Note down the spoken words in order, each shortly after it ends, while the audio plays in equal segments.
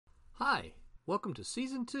Hi, welcome to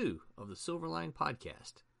Season 2 of the Silverline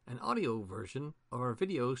Podcast, an audio version of our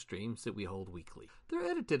video streams that we hold weekly. They're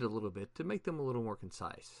edited a little bit to make them a little more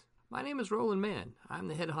concise. My name is Roland Mann. I'm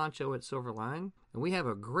the head honcho at Silverline, and we have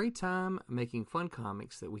a great time making fun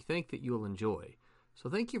comics that we think that you'll enjoy. So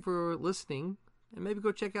thank you for listening, and maybe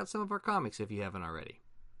go check out some of our comics if you haven't already.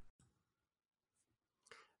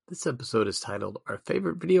 This episode is titled Our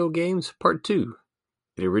Favorite Video Games Part 2.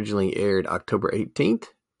 It originally aired October 18th,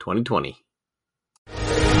 2020.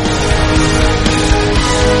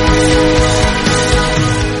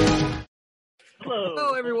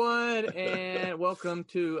 Hello, everyone, and welcome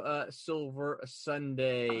to Silver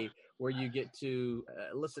Sunday, where you get to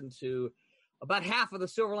listen to about half of the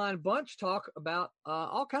Silverline bunch talk about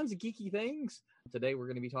all kinds of geeky things. Today, we're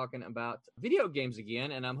going to be talking about video games again,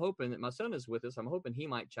 and I'm hoping that my son is with us. I'm hoping he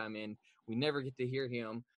might chime in. We never get to hear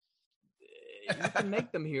him. You can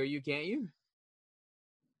make them hear you, can't you?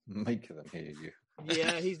 Make them hear you.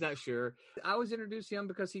 Yeah, he's not sure. I always introduce him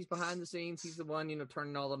because he's behind the scenes. He's the one,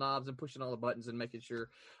 turning all the knobs and pushing all the buttons and making sure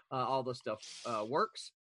all the stuff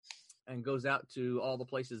works and goes out to all the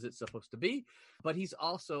places it's supposed to be. But he's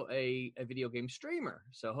also a video game streamer.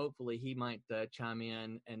 So hopefully he might chime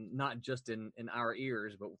in, and not just in our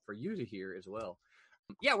ears, but for you to hear as well.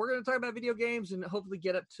 Yeah, we're going to talk about video games and hopefully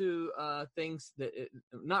get up to things that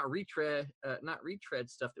not retread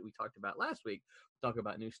stuff that we talked about last week. Talk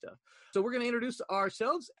about new stuff. So we're going to introduce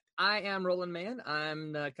ourselves. I am Roland Mann.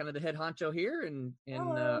 I'm kind of the head honcho here, and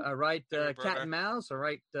I write Cat and Mouse. I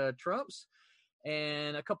write Trumps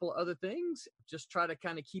and a couple of other things. Just try to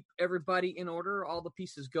kind of keep everybody in order, all the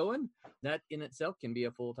pieces going. That in itself can be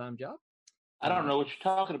a full-time job. I don't know what you're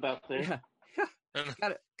talking about there.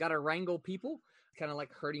 Yeah. Got to wrangle people, kind of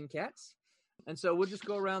like herding cats. And so we'll just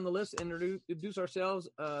go around the list and introduce ourselves.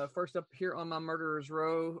 First up here on my murderer's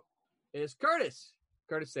row is Curtis.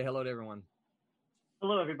 Curtis, say hello to everyone.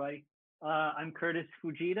 Hello, everybody. I'm Curtis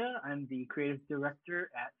Fujita. I'm the creative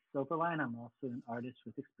director at Silverline. I'm also an artist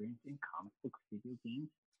with experience in comic books, video games,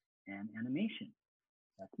 and animation.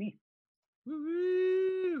 That's me.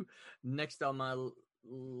 Woo-hoo! Next on my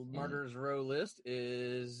murderer's row list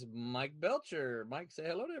is Mike Belcher. Mike, say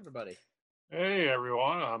hello to everybody. Hey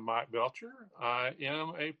everyone, I'm Mike Belcher. I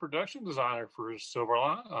am a production designer for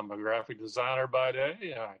Silverline. I'm a graphic designer by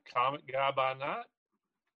day, a comic guy by night.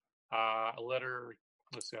 I letter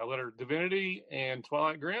Divinity and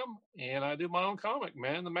Twilight Grim, and I do my own comic,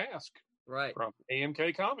 Man in the Mask. Right. From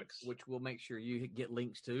AMK Comics. Which we'll make sure you get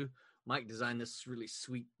links to. Mike designed this really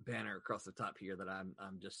sweet banner across the top here that I'm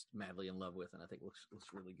just madly in love with, and I think looks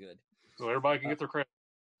really good. So everybody can get their credit.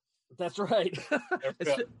 That's right.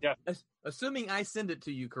 Yeah. Assuming I send it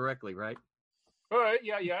to you correctly, right? All right.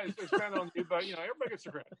 Yeah. It's kind of on you, but everybody gets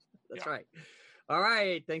their credit. That's right. All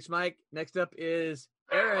right. Thanks, Mike. Next up is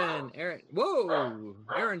Aaron. Whoa.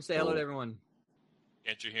 Aaron, say hello to everyone.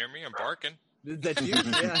 Can't you hear me? I'm barking. That's you?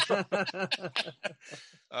 Yeah.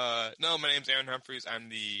 No, my name's Aaron Humphreys. I'm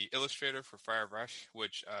the illustrator for Fire Rush,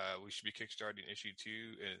 which we should be kickstarting issue 2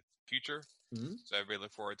 in the future. Mm-hmm. So I really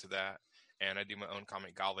look forward to that. And I do my own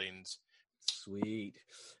comic, Godlings. Sweet.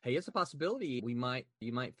 Hey, it's a possibility you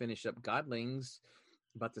might finish up Godlings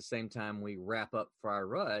about the same time we wrap up Fire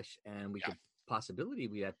Rush, and we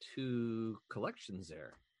have 2 collections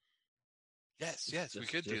there. Yes, we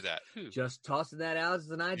could do that. Just tossing that out as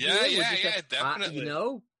an idea. Yeah, definitely.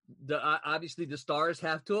 Obviously the stars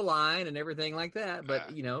have to align and everything like that,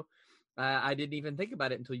 but I didn't even think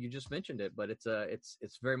about it until you just mentioned it. But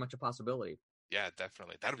it's very much a possibility. Yeah,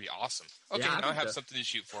 definitely. That'd be awesome. Okay, now I have something to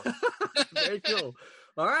shoot for. Very cool.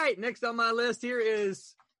 All right, next on my list here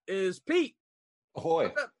is Pete. Ahoy.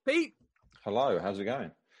 What's up, Pete? Hello, how's it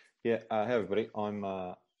going? Yeah, hey everybody. I'm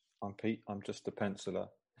Pete. I'm just a penciler.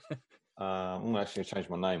 I'm actually going to change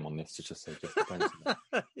my name on this to just say just a penciler.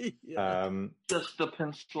 Yeah. Just the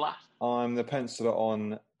penciler. I'm the penciler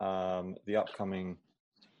on the upcoming.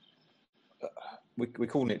 We're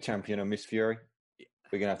calling it Champion of Miss Fury.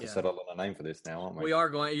 We're gonna have to settle on a name for this now, aren't we? We are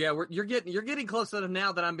going. Yeah, you're getting close enough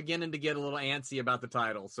now that I'm beginning to get a little antsy about the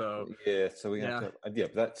title. So yeah, so we're gonna have to,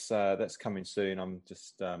 but that's coming soon. I'm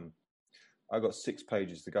just I've got 6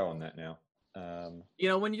 pages to go on that now.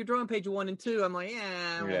 When you're drawing page 1 and 2, I'm like,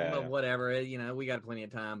 whatever. We got plenty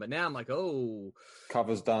of time. But now I'm like, oh,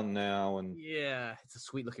 cover's done now, and it's a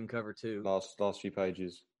sweet looking cover too. Last few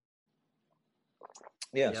pages.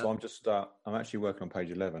 Yeah, so I'm just I'm actually working on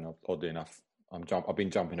page 11. Oddly enough. I've been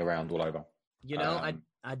jumping around all over.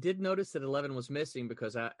 I did notice that 11 was missing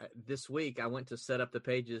because this week I went to set up the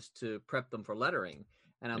pages to prep them for lettering,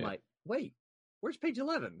 and I'm like, wait, Where's page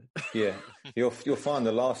 11? Yeah, you'll find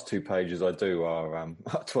the last 2 pages I do are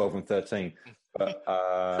 12 and 13, but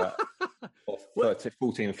or 13,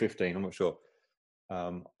 14 and 15. I'm not sure.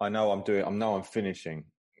 I know I'm finishing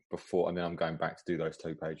before, and then I'm going back to do those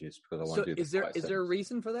 2 pages because I want to do. Is there a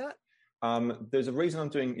reason for that? There's a reason I'm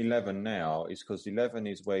doing 11 now. Is because 11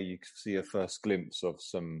 is where you see a first glimpse of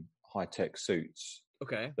some high-tech suits.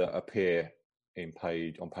 Okay. That appear on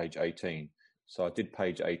page 18. So I did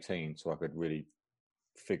page 18 so I could really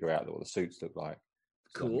figure out what the suits look like.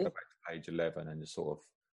 So cool. I can go back to page 11 and just sort of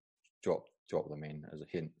drop them in as a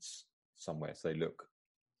hints somewhere so they look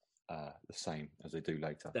the same as they do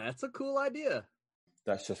later. That's a cool idea.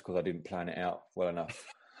 That's just because I didn't plan it out well enough.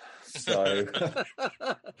 So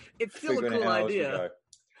it's still a cool idea.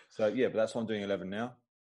 So yeah, but that's why I'm doing 11 now.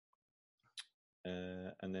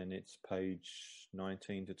 And then it's page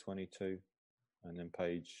 19 to 22, and then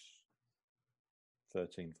page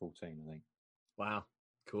 13, 14, I think. Wow,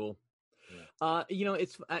 cool. Yeah.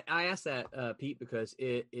 I asked that Pete because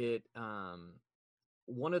it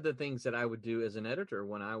one of the things that I would do as an editor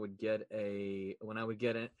when I would get a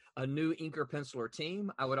new inker penciler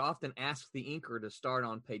team, I would often ask the inker to start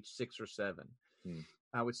on page 6 or 7.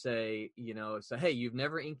 I would say, hey, you've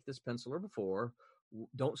never inked this penciler before.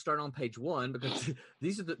 Don't start on page 1 because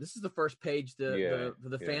this is the first page the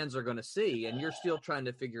fans are going to see, and you're still trying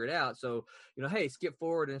to figure it out. So, hey, skip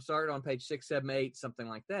forward and start on page 6, 7, 8, something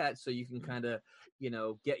like that. So you can kind of,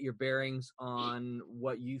 get your bearings on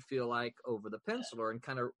what you feel like over the penciler and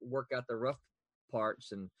kind of work out the rough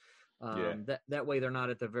parts. And that way they're not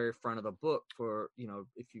at the very front of the book for,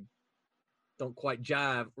 if you don't quite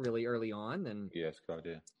jive really early on. Then it's a good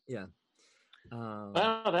idea. Yeah. Well,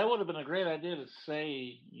 that would have been a great idea to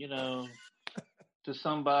say, to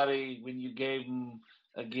somebody when you gave them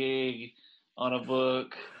a gig on a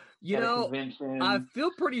book. At a convention, I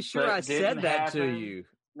feel pretty sure I said that to you.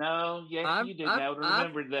 No, yes, you did. I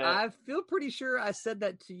remembered that. I feel pretty sure I said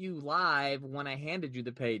that to you live when I handed you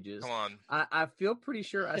the pages. Come on. I feel pretty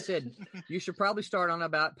sure I said you should probably start on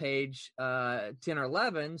about page 10 or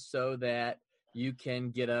 11 so that you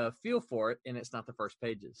can get a feel for it, and it's not the first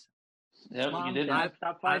pages. Yep, Mom, you did. Dad,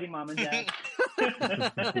 stop fighting, Mom and Dad.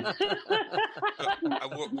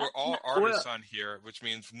 We're all artists on here, which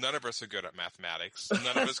means none of us are good at mathematics.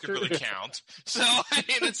 None of us can really count. So,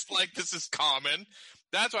 it's like, this is common.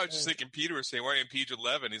 That's why I was just thinking Peter was saying, why are you in page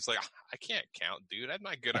 11? He's like, I can't count, dude. I'm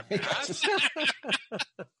not good at math.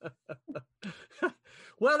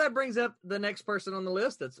 Well, that brings up the next person on the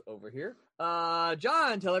list that's over here.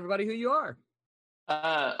 John, tell everybody who you are.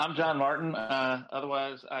 I'm John Martin.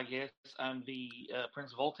 Otherwise, I guess I'm the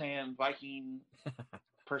Prince Voltan Viking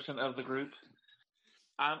person of the group.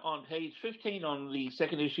 I'm on page 15 on the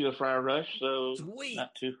second issue of Friar Rush, so Sweet.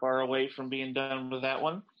 Not too far away from being done with that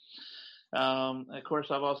one. Of course,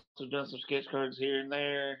 I've also done some sketch cards here and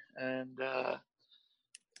there, and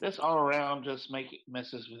this all around just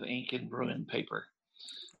messes with ink and ruin paper.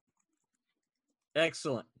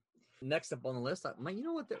 Excellent. Next up on the list, you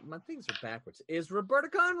know what? My things are backwards. Is Roberta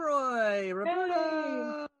Conroy?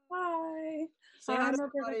 Roberta, hey. Hi. I'm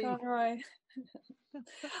Roberta Conroy.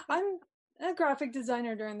 I'm a graphic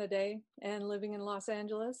designer during the day and living in Los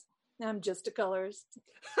Angeles. I'm just a colorist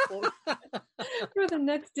for the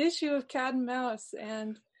next issue of Cat and Mouse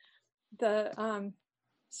and the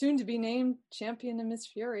soon-to-be named Champion and Miss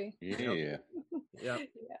Fury. Yeah. Yeah.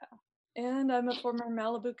 And I'm a former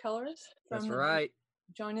Malibu colorist. That's right.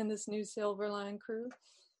 Joining this new Silverline crew.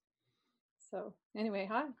 So anyway,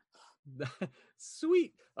 hi.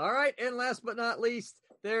 Sweet. All right. And last but not least,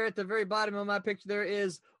 there at the very bottom of my picture, there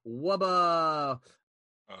is Wubba.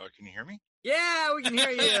 Can you hear me? Yeah, we can hear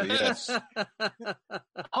you. Yes.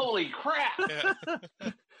 Holy crap. Yeah.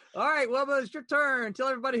 All right, Wubba, it's your turn. Tell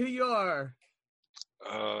everybody who you are.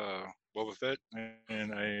 Boba Fett,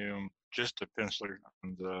 and I am just a penciler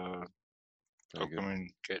on the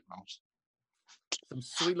upcoming Cat Mouse. Some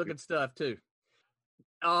sweet looking stuff too.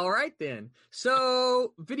 All right then.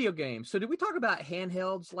 So video games. So did we talk about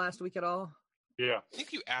handhelds last week at all? Yeah. I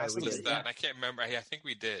think you asked us that, and I can't remember. I think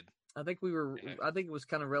we did. I think it was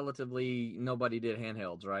kind of relatively nobody did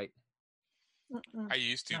handhelds, right? I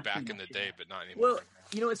used to back in the day, but not anymore.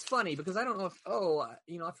 Well, it's funny because I don't know if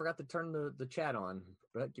I forgot to turn the chat on.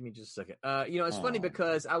 But give me just a second. It's funny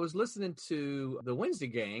because I was listening to the Wednesday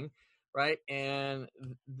Gang, right? And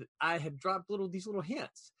I had dropped these little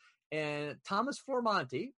hints. And Thomas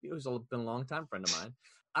Formonti, who's been a long-time friend of mine,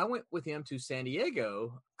 I went with him to San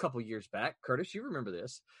Diego a couple years back. Curtis, you remember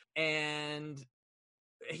this. And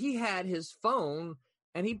he had his phone,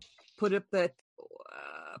 and he put up that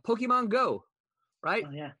Pokemon Go, right?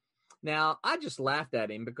 Oh, yeah. Now, I just laughed at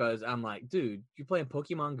him because I'm like, dude, you playing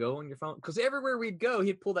Pokemon Go on your phone? Because everywhere we'd go,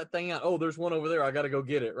 he'd pull that thing out. Oh, there's one over there. I got to go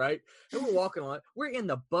get it, right? And we're walking on it. We're in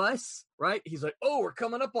the bus, right? He's like, oh, we're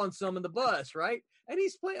coming up on some in the bus, right? And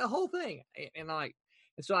he's playing a whole thing. And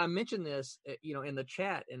so I mentioned this, in the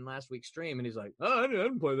chat in last week's stream, and he's like, oh, I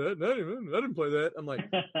didn't play that. I didn't play that. I'm like,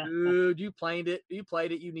 dude, you played it.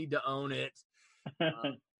 You need to own it.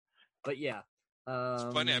 But yeah. It's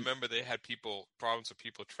funny. I remember they had problems with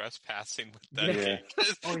people trespassing with that Yeah. game.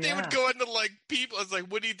 They would go into people. It's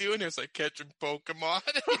like, what are you doing here? It's like catching Pokemon.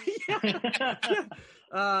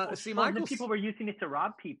 See, Well, Michael, then people were using it to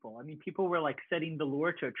rob people. I mean, people were setting the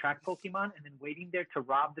lure to attract Pokemon and then waiting there to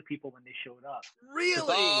rob the people when they showed up. really?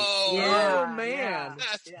 Oh, Oh, man.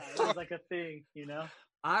 Yeah, it was like a thing,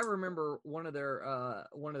 I remember one of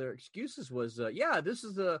their excuses was, this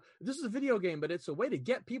is a video game, but it's a way to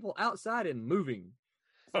get people outside and moving.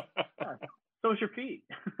 So is your feet.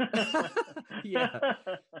 Yeah.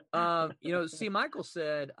 See, Michael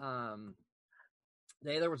said,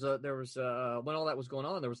 there was when all that was going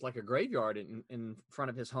on, there was like a graveyard in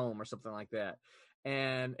front of his home or something like that.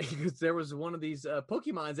 And he goes, there was one of these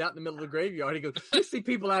Pokemons out in the middle of the graveyard. He goes, you see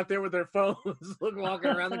people out there with their phones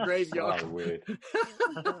walking around the graveyard. Oh, weird.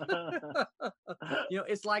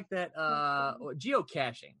 It's like that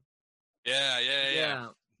geocaching. Yeah.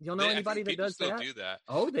 You know anybody that does still that? do that.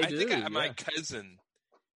 Oh, they do. I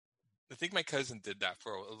think my cousin did that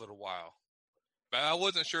for a little while. But I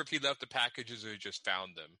wasn't sure if he left the packages or he just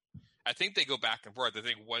found them. I think they go back and forth. I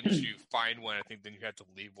think once you find one, I think then you have to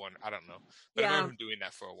leave one. I don't know. But I remember him doing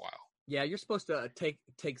that for a while. Yeah, you're supposed to take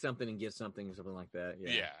something and give something or something like that.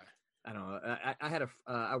 Yeah. I don't know. I had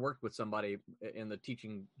I worked with somebody in the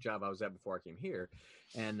teaching job I was at before I came here,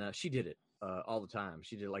 and she did it all the time.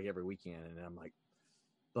 She did it every weekend, and I'm like,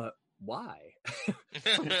 but why?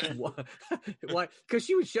 Why? Because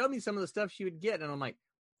she would show me some of the stuff she would get, and I'm like,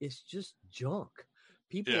 it's just junk.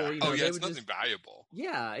 People, it's nothing valuable.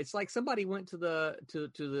 Yeah, it's like somebody went to the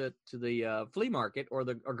flea market or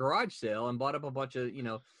the garage sale and bought up a bunch of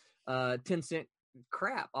 10-cent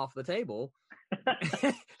crap off the table,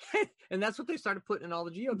 and that's what they started putting in all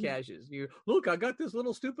the geocaches. You look, I got this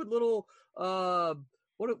little stupid little what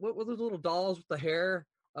were those little dolls with the hair?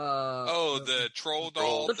 The troll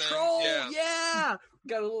doll. The thing. troll, yeah,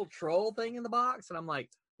 got a little troll thing in the box, and I'm like,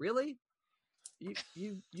 really?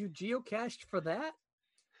 You geocached for that?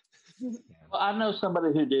 Well, I know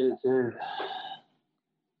somebody who did it too.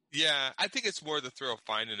 Yeah, I think it's more the thrill of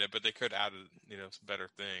finding it, but they could add, some better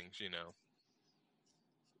things,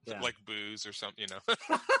 like booze or something,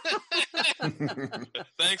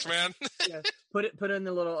 Thanks, man. Yeah. Put in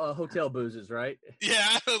the little hotel boozes, right?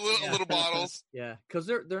 Yeah, little bottles. Yeah, because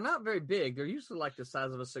they're not very big. They're usually like the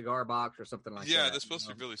size of a cigar box or something like that. Yeah, they're supposed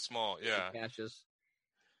to be really small. Yeah, caches.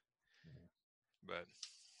 But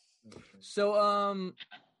so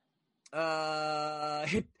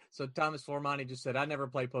so Thomas Formani just said, I never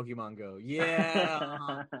play Pokemon Go.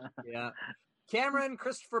 Yeah. Yeah. Cameron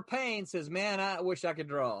Christopher Payne says, man, I wish I could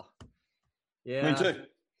draw. Yeah. Me too.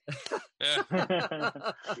 Yeah.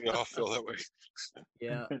 We all feel that way.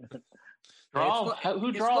 Yeah. Draw.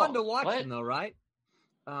 Who draws? It's fun to watch them though, right?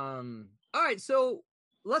 All right, so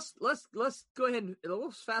let's go ahead and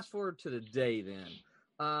let's fast forward to today then.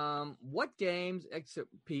 What games, except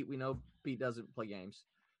Pete, we know Pete doesn't play games.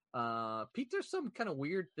 Pete, there's some kind of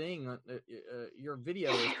weird thing. Your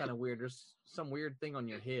video is kind of weird. There's some weird thing on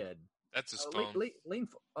your head. That's his phone.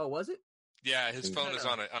 Was it? Yeah, his phone is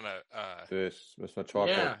on a. This my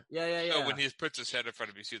tripod. Yeah. So when he puts his head in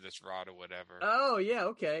front of you, see this rod or whatever. Oh yeah,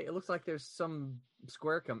 okay. It looks like there's some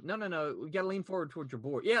square coming. No. We got to lean forward towards your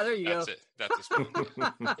board. Yeah, there you go. That's it. That's his phone.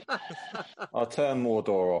 I'll turn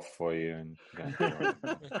Mordor off for you.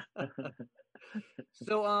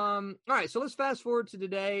 So, all right. So let's fast forward to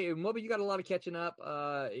today. And Moby, you got a lot of catching up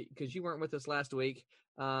because you weren't with us last week.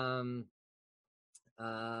 Roberta,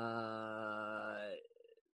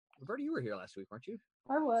 you were here last week, weren't you?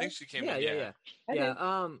 I was. I think she came in. Yeah. I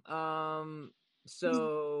Yeah.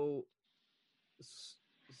 So,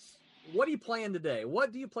 what are you playing today?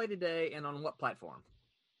 What do you play today, and on what platform?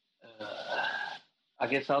 I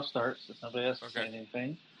guess I'll start since nobody else is saying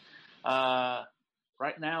anything.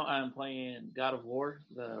 Right now, I'm playing God of War,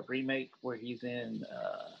 the remake where he's in,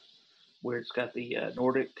 where it's got the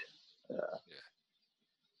Nordic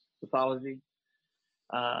mythology.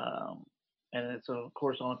 And it's, of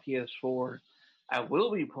course, on PS4. I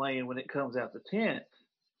will be playing when it comes out the 10th,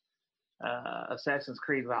 Assassin's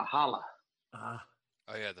Creed Valhalla. Oh,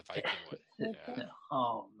 yeah, the Viking one. Yeah.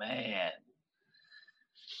 Oh, man.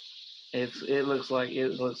 It looks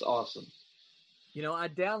awesome. You know, I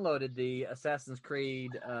downloaded the Assassin's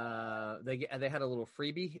Creed. They had a little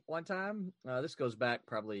freebie one time. This goes back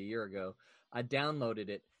probably a year ago. I downloaded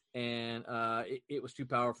it, and it was too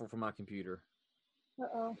powerful for my computer.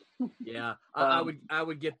 Uh-oh. Yeah, I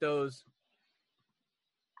would get those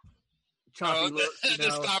choppy looks, you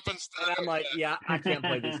know, stop and start. and I'm like, yeah, I can't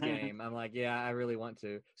play this game. I'm like, yeah, I really want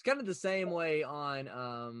to. It's kind of the same way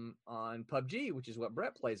on PUBG, which is what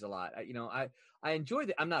Brett plays a lot. I enjoy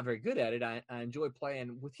I'm not very good at it. I enjoy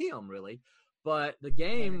playing with him, really, but the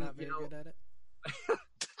game, not very good at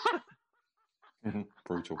it.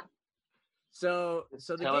 Brutal. So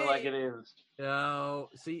the Tell game, it like it is. No,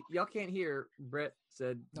 see, y'all can't hear. Brett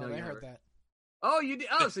said, No, you they heard that. Oh, you did.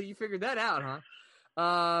 Oh, so you figured that out, huh?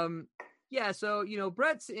 Yeah. So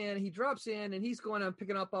Brett's in. He drops in, and he's going and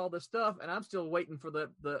picking up all the stuff, and I'm still waiting for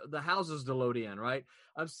the houses to load in. Right.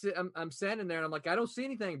 I'm standing there, and I'm like, I don't see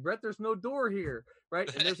anything, Brett. There's no door here,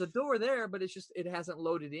 right? And there's a door there, but it hasn't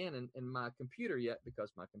loaded in my computer yet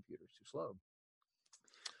because my computer's too slow.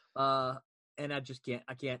 And I just can't.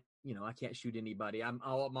 I can't shoot anybody. I'm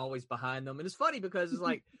always behind them, and it's funny because it's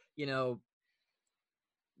like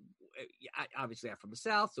obviously I'm from the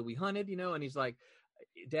South, so we hunted, and he's like,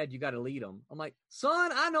 Dad, you got to lead them. I'm like,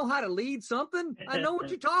 son, I know how to lead something. I know what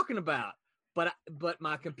you're talking about. But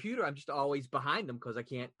my computer, I'm just always behind them because I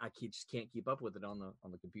just can't keep up with it on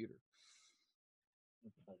the computer.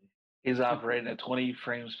 He's operating at 20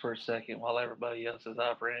 frames per second while everybody else is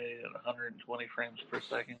operating at 120 frames per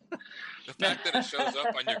second. The fact that it shows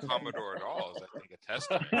up on your Commodore at all is, I think, a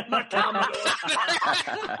testament. My Commodore.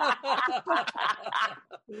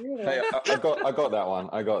 Hey, I got that one.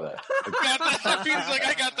 I got that. It feels like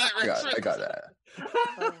I got that reference. I got that.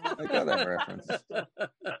 I got that reference.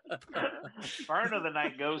 Burn of the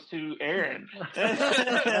night goes to Aaron.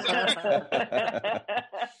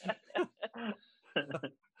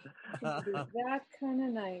 That kind of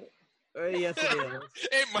night. Yes, it is.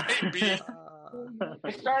 It might be.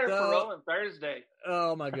 It started for Rolling Thursday.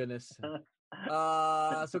 Oh my goodness.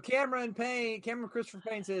 So Cameron Christopher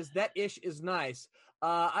Payne says that ish is nice.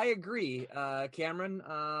 I agree, Cameron,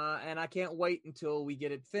 and I can't wait until we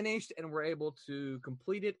get it finished and we're able to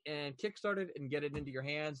complete it and kickstart it and get it into your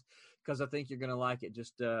hands, because I think you're going to like it.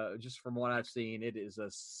 Just from what I've seen, it is a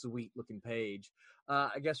sweet looking page.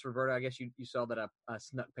 I guess, Roberta, you saw that I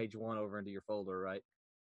snuck page 1 over into your folder, right?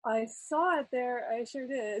 I saw it there. I sure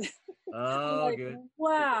did. Oh, like, good.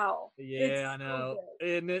 Wow. Yeah, I know. So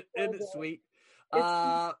Isn't it good. sweet? It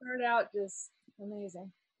started out just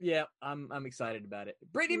amazing. Yeah, I'm excited about it.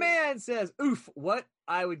 Brittany Man says, "Oof, what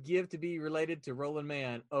I would give to be related to Roland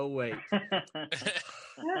Man." Oh wait.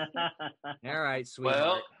 All right,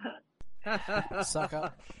 sweetheart. Well, suck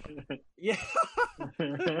up. Yeah. Oh,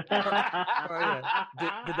 yeah.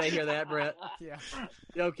 Did they hear that, Brett? Yeah.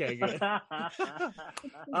 Okay, good.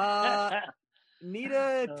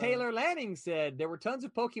 Nita Taylor Lanning said there were tons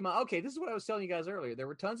of Pokemon. Okay, this is what I was telling you guys earlier. There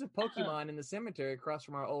were tons of Pokemon in the cemetery across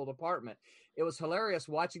from our old apartment. It was hilarious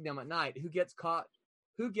watching them at night. Who gets caught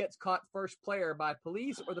first player, by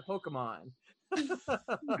police or the Pokemon?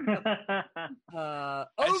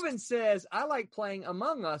 Oven says, I like playing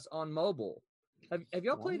Among Us on mobile. Have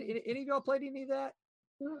y'all played any of y'all played any of that?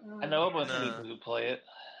 I know a bunch of people who play it.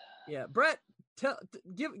 Yeah, Brett,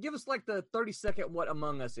 give us like the 30-second what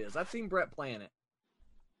Among Us is. I've seen Brett playing it.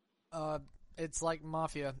 It's like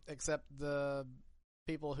Mafia, except the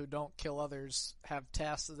people who don't kill others have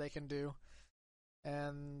tasks that they can do,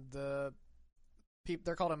 and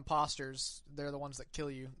they're called imposters. They're the ones that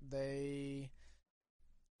kill you. They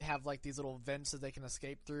have like these little vents that they can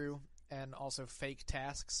escape through, and also fake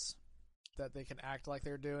tasks that they can act like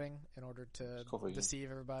they're doing in order to deceive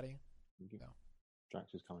everybody. No.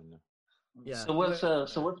 Drax is coming now. Yeah. So what's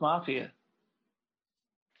Mafia?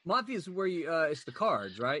 Mafia is where you it's the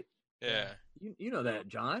cards, right? Yeah. You know that,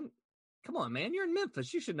 John. Come on, man. You're in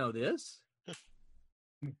Memphis. You should know this.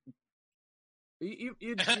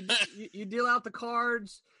 You deal out the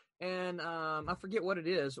cards, and I forget what it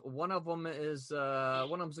is. One of them is a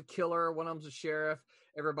killer. One of them's a sheriff.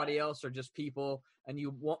 Everybody else are just people, and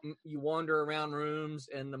you wander around rooms,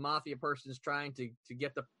 and the mafia person is trying to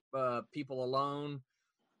get the people alone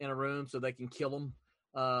in a room so they can kill them.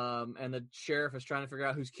 And the sheriff is trying to figure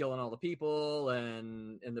out who's killing all the people,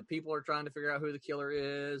 and the people are trying to figure out who the killer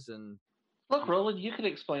is. And look, Roland, you could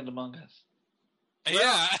explain Among Us. Well,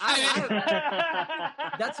 yeah,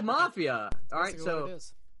 that's Mafia. All right, so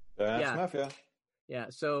that's Mafia. Yeah,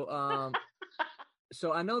 so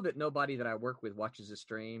so I know that nobody that I work with watches the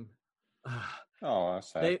stream. Oh,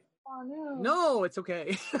 that's sad. Oh no! No, it's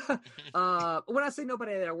okay. When I say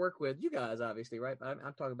nobody that I work with, you guys obviously, right?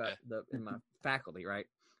 I'm talking about in my faculty, right?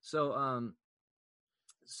 So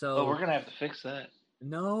So we're gonna have to fix that.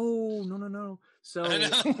 No. So I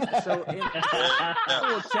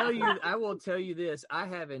will tell you this. I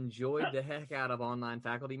have enjoyed the heck out of online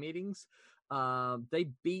faculty meetings. They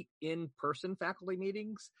beat in-person faculty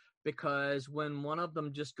meetings because when one of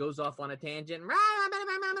them just goes off on a tangent,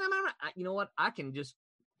 you know what? I can just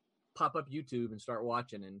pop up YouTube and start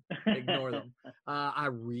watching and ignore them. I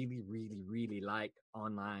really, really, really like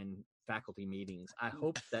online faculty meetings. I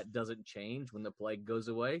hope that doesn't change when the plague goes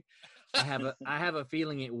away. I have a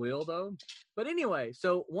feeling it will, though. But anyway,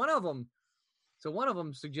 so one of them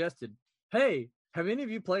suggested, "Hey, have any of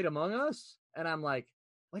you played Among Us?" And I'm like,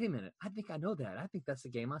 "Wait a minute, I think I know that. I think that's the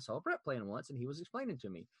game I saw Brett playing once, and he was explaining to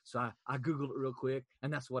me." So I Googled it real quick,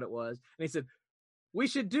 and that's what it was. And he said, "We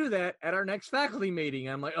should do that at our next faculty meeting."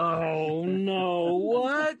 I'm like, "Oh no,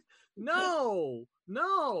 what? No.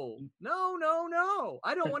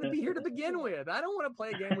 I don't want to be here to begin with. I don't want to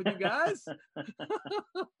play a game with you guys."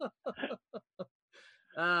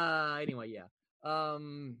 Anyway, yeah.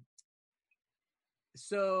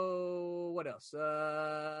 So what else?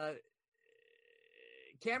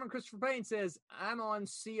 Cameron Christopher Payne says, "I'm on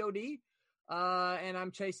COD, and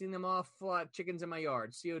I'm chasing them off like chickens in my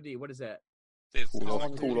yard." COD, what is that? Call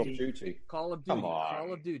of Duty. Call of Duty. Come on.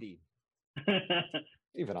 Call of Duty.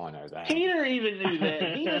 Even I know that. Peter even knew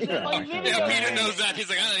that. He doesn't play video games. Yeah, Peter knows that. He's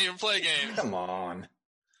like, I don't even play games. Come on.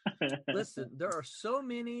 Listen, there are so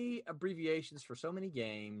many abbreviations for so many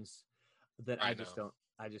games that I just don't.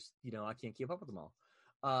 I can't keep up with them all.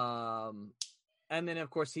 And then, of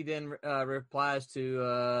course, he then replies to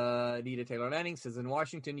Anita Taylor Lanning, says, "In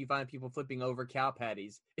Washington, you find people flipping over cow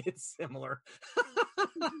patties. It's similar."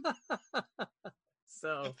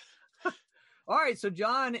 So, all right. So,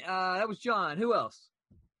 John, that was John. Who else?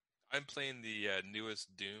 I'm playing the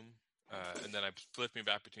newest Doom, and then I flipped me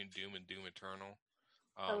back between Doom and Doom Eternal.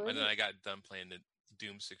 And then I got done playing the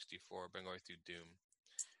Doom 64. Been going through Doom.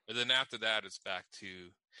 And then after that, it's back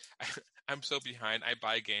to... I'm so behind. I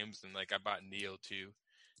buy games, and I bought Neo 2.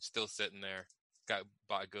 Still sitting there.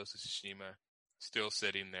 Bought Ghost of Tsushima. Still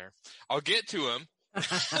sitting there. I'll get to him.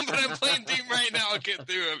 But I'm playing Doom right now. I'll get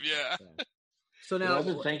through him, yeah. So now... I've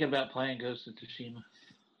been thinking about playing Ghost of Tsushima.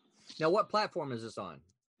 Now, what platform is this on?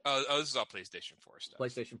 Oh, this is all PlayStation 4 stuff.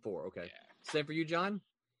 PlayStation 4, okay. Yeah. Same for you, John?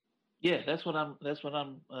 Yeah, that's what I'm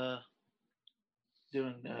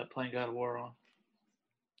doing, playing God of War on.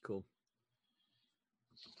 Cool.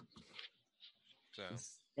 So,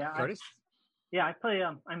 Yeah, Curtis? I play.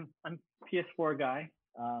 I'm PS4 guy,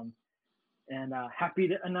 and happy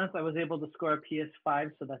to announce I was able to score a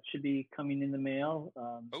PS5, so that should be coming in the mail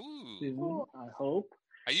soon. I hope.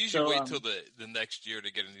 I usually wait till the next year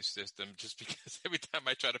to get a new system, just because every time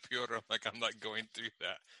I try to pre-order, I'm not going through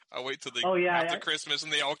that. I'll wait till after Christmas,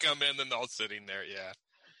 and they all come in, and they're all sitting there. Yeah.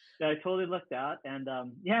 Yeah, I totally looked out, and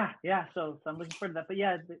so I'm looking forward to that. But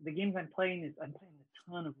yeah, the games I'm playing a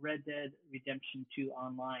ton of Red Dead Redemption 2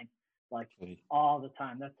 online, all the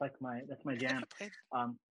time. That's my jam.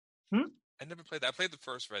 I never played that. I played the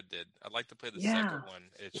first Red Dead. I'd like to play the second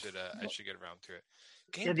one. I should get around to it.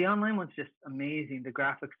 Yeah, the online one's just amazing. The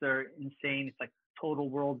graphics are insane. It's like total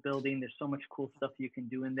world building. There's so much cool stuff you can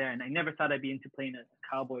do in there. And I never thought I'd be into playing a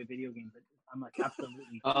cowboy video game, but I'm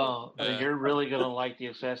absolutely. Oh, you're really gonna like the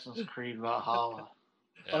Assassin's Creed Valhalla.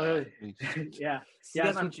 Oh, really? Yeah.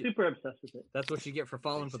 Yeah, I'm super obsessed with it. That's what you get for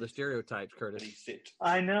falling for the stereotypes, Curtis.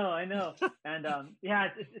 I know. And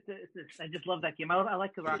I just love that game. I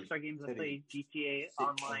like the Rockstar games. I play GTA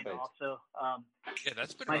Online also. Yeah,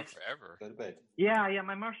 that's been around forever. Go to bed. Yeah.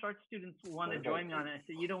 My martial arts students want to join me on it. I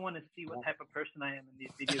said, you don't want to see what type of person I am in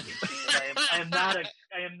these video games. I am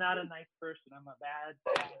not a nice person. I'm a bad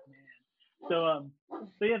man. So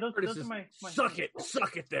yeah, those are my suck it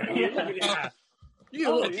there. Yeah. He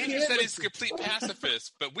just said he's a complete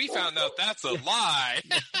pacifist, but we found out that's a lie.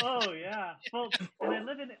 Oh yeah. Well, and I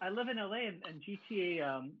live in LA, and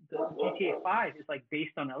GTA the GTA 5 is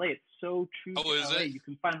based on LA. It's so true to is LA. it? You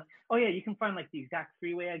can find the exact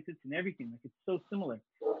freeway exits and everything. It's so similar.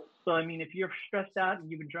 So I mean, if you're stressed out and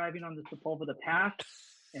you've been driving on the Sepulveda Pass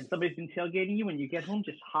and somebody's been tailgating you, when you get home,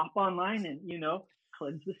 just hop online and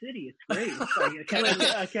cleanse the city. It's great.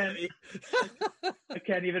 I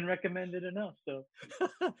can't even recommend it enough. So,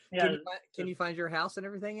 yeah. Can you find your house and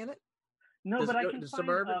everything in it? No, but I can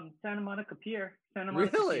find Santa Monica Pier.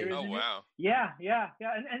 Really? Oh wow. Yeah.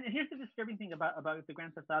 And here's the disturbing thing about the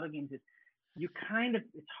Grand Theft Auto games is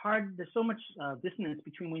it's hard. There's so much dissonance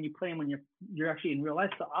between when you play and when you're actually in real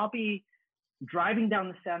life. So I'll be driving down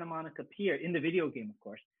the Santa Monica Pier in the video game, of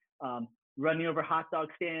course. Running over hot dog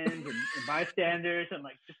stands and bystanders and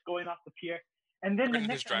just going off the pier. And then the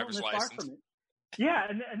next driver's license. Yeah,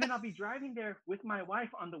 and then I'll be driving there with my wife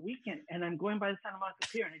on the weekend, and I'm going by the Santa Monica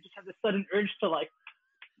Pier, and I just have this sudden urge to like,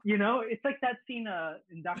 it's like that scene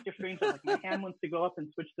in Doctor Strange, where, like my hand wants to go up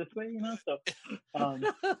and switch this way, So,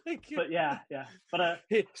 but yeah. But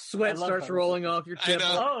sweat starts rolling off your temple.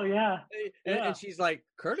 Oh yeah. And she's like,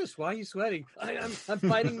 Curtis, why are you sweating? I'm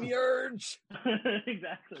fighting the urge.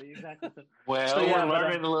 Exactly. Well, we're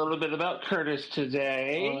learning a little bit about Curtis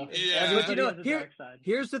today. But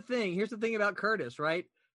here's the thing. Here's the thing about Curtis, right?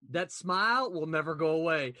 That smile will never go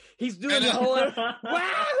away. He's doing the whole wahoo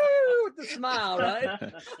with the smile, right?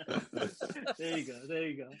 There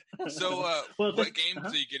you go. So, what games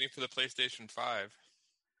are you getting for the PlayStation 5?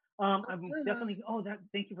 I'm definitely.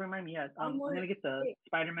 Thank you for reminding me. Yeah, I'm gonna get the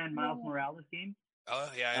Spider-Man Miles Morales game.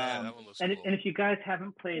 Oh yeah, that one looks cool. And if you guys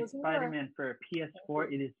haven't played Spider-Man for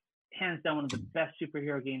PS4, it is hands down one of the best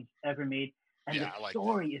superhero games ever made. And the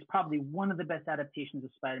story is probably one of the best adaptations of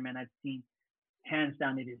Spider-Man I've seen. Hands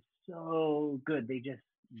down, it is so good. They just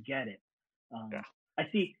get it. I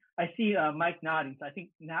see Mike nodding. So I think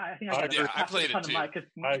I played it too. I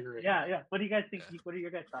agree. Yeah. What do you guys think? What are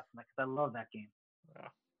your guys' thoughts on that? Because I love that game. Yeah.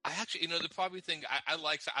 I actually, the probably thing I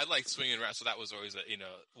like swinging around, so that was always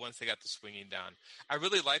once they got the swinging down. I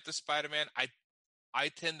really like the Spider-Man. I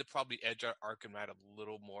tend to probably edge out Arkham Knight a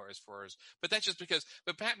little more as far as, but that's just because.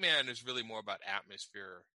 But Batman is really more about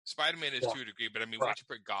atmosphere. Spider-Man is to a degree, but I mean, once you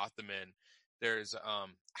put Gotham in, there's I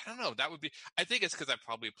don't know. That would be. I think it's because I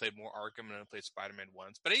probably played more Arkham and I played Spider-Man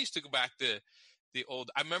once. But I used to go back to the old.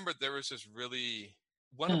 I remember there was this really.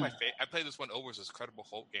 One of my I played this one over, was this Incredible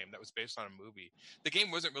Hulk game that was based on a movie. The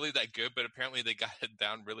game wasn't really that good, but apparently they got it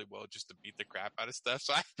down really well just to beat the crap out of stuff.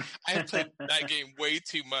 So I had played that game way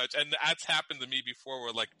too much, and that's happened to me before.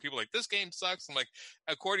 Where like people are like, this game sucks. I'm like,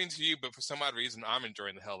 according to you, but for some odd reason, I'm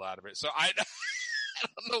enjoying the hell out of it. So I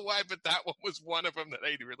don't know why, but that one was one of them that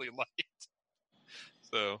I really liked.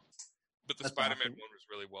 So, but the Spider-Man one was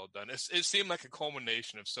really well done. It seemed like a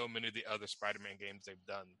culmination of so many of the other Spider-Man games they've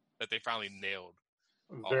done that they finally nailed.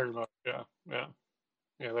 Very much, yeah,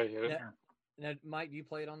 they hit it. Now, Mike, you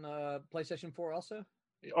played on the PlayStation 4 also?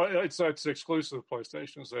 It's exclusive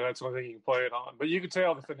PlayStation, so that's the only thing you can play it on. But you can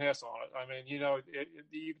tell the finesse on it. I mean, you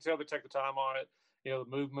can tell they take the time on it. The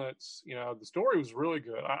movements. The story was really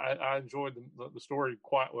good. I enjoyed the story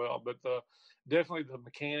quite well. But definitely the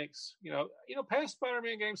mechanics. Past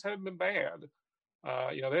Spider-Man games haven't been bad.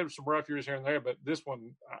 There were some rough years here and there, but this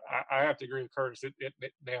one, I have to agree with Curtis. It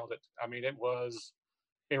nailed it. I mean, it was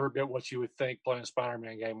every bit what you would think playing a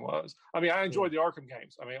Spider-Man game was. I mean, I enjoyed the Arkham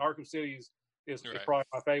games. I mean, Arkham City is probably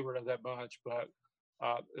my favorite of that bunch. But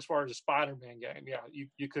as far as a Spider-Man game,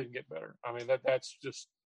 you couldn't get better. I mean, that's just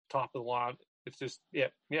top of the line. It's just yeah.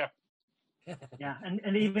 Yeah, and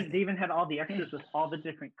they even had all the extras with all the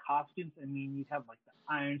different costumes. I mean, you'd have like the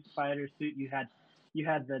Iron Spider suit. You had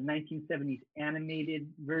the 1970s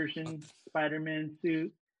animated version Spider-Man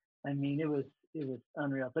suit. I mean, it was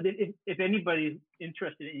unreal. But if anybody's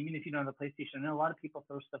interested, even if you don't have a PlayStation, I know a lot of people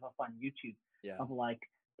throw stuff up on YouTube of like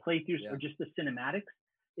playthroughs or just the cinematics.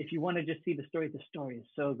 If you want to just see the story is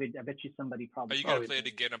so good. I bet you somebody probably. Are you gonna play it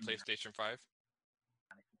again on PlayStation 5?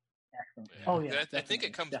 Excellent. Yeah. Oh yeah, I think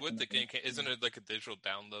it comes with the game. Isn't it like a digital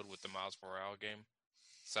download with the Miles Morales game?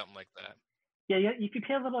 Something like that. Yeah. If you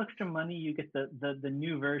pay a little extra money, you get the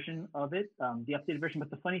new version of it, the updated version. But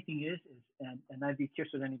the funny thing is and I'd be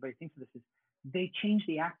curious what anybody thinks of this, is they changed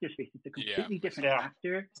the actor space. It's a completely different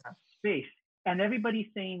actor space. And everybody's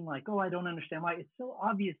saying like, oh, I don't understand why. It's so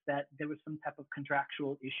obvious that there was some type of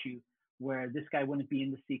contractual issue where this guy wouldn't be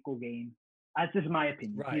in the sequel game. That's just my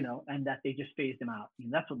opinion, and that they just phased him out.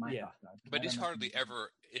 That's what my thoughts are. But he's hardly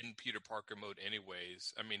ever in Peter Parker mode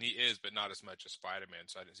anyways. I mean, he is, but not as much as Spider-Man,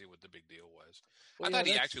 so I didn't see what the big deal was. Well, I thought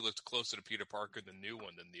he actually looked closer to Peter Parker, the new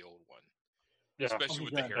one, than the old one. Yeah. Especially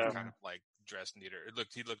with the hair kind of like dressed neater.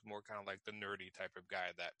 He looked more kind of like the nerdy type of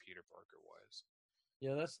guy that Peter Parker was.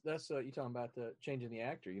 Yeah, that's you talking about the changing the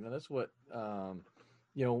actor. That's what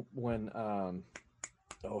when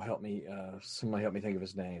help me, somebody help me think of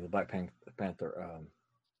his name. The Black Panther.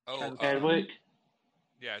 Chadwick.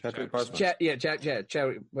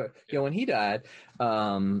 Chadwick. But when he died,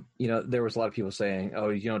 there was a lot of people saying,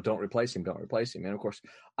 "Oh, don't replace him, don't replace him." And of course,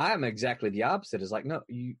 I am exactly the opposite. It's like, no,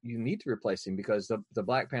 you need to replace him because the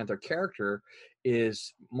Black Panther character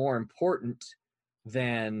is more important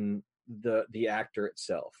than the actor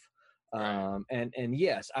itself. And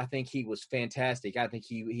yes, I think he was fantastic. I think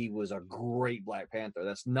he was a great Black Panther.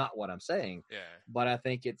 That's not what I'm saying. Yeah. But I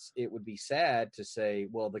think it would be sad to say,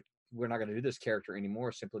 well, we're not going to do this character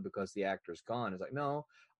anymore simply because the actor's gone. It's like, no,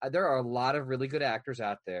 there are a lot of really good actors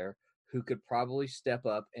out there who could probably step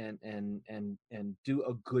up and do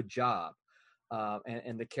a good job.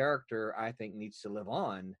 and the character I think needs to live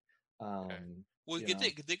on. Okay. Well, they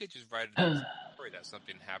could just write it as a story that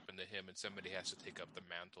something happened to him and somebody has to take up the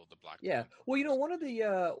mantle of the Black Panther. Well,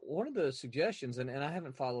 one of the suggestions, and I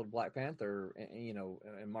haven't followed Black Panther, in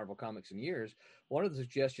Marvel Comics in years. One of the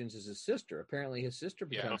suggestions is his sister. Apparently, his sister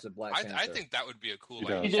becomes a Black Panther. I think that would be a cool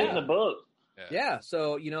idea. He did in the book. Yeah.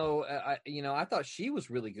 So I thought she was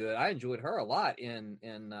really good. I enjoyed her a lot in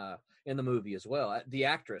the movie as well. The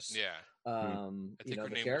actress. Yeah. I think her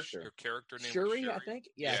name character. Her character name Shuri, was Shuri, I think.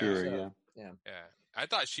 Yeah. Shuri, yeah. I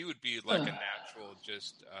thought she would be like a natural,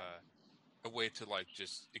 just a way to like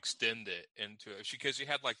just extend it into it because she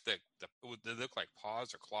had like they look like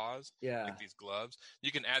paws or claws, like these gloves.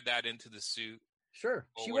 You can add that into the suit. Sure,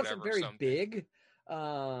 she wasn't very big,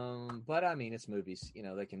 but I mean it's movies.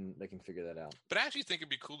 They can figure that out. But I actually think it'd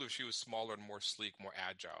be cooler if she was smaller and more sleek, more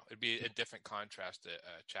agile. It'd be a different contrast to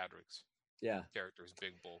Chadwick's. Yeah, character is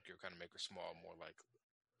big, bulky, or kind of make her small, more like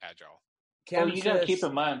agile. Well, you got to keep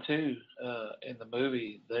in mind too. In the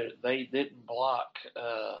movie, they didn't block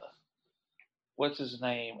what's his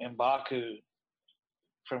name, M'Baku,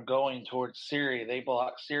 from going towards Siri. They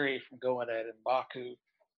blocked Siri from going at M'Baku.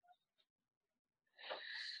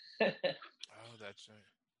 Oh, that's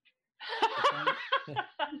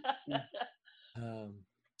right.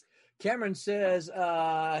 Cameron says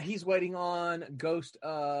he's waiting on Ghost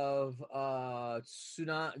of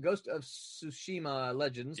Tsushima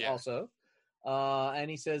Legends also.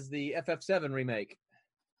 And he says the FF7 remake.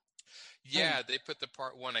 Yeah, they put the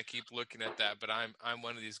part 1. I keep looking at that, but I'm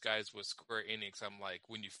one of these guys with Square Enix. I'm like,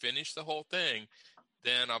 when you finish the whole thing,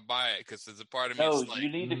 then I'll buy it because there's a part of me. No, you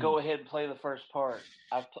need to go ahead and play the first part.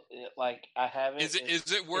 I haven't. Is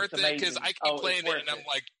it worth it? Because I keep playing it, and I'm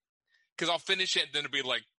like, because I'll finish it, and then it'll be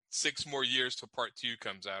like 6 more years till part 2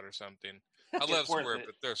 comes out or something. I love Square,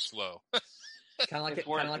 but they're slow. kind of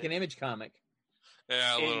like an Image comic.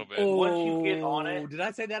 Yeah, a little bit. Once you get on it, did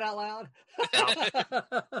I say that out loud?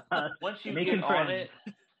 Once you get on it,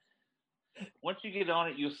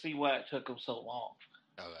 you'll see why it took them so long.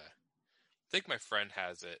 Okay. I think my friend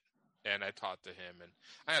has it, and I talked to him, and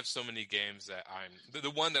I have so many games that the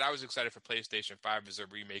one that I was excited for PlayStation 5 is a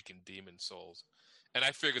remake in Demon's Souls. And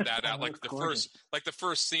I figured that out like the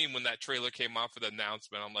first scene when that trailer came off for the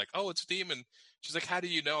announcement. I'm like, oh, it's Demon. She's like, how do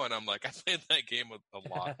you know? And I'm like, I played that game a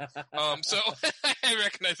lot. So I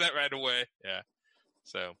recognize that right away. Yeah.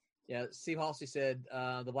 So. Yeah, Steve Halsey said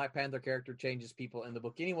the Black Panther character changes people in the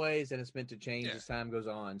book anyways, and it's meant to change as time goes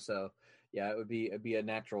on. So yeah, it'd be a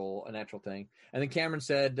natural thing. And then Cameron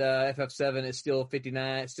said FF7 is still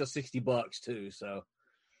 $59, it's still $60 too. So.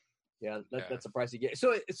 Yeah, that's a price you get.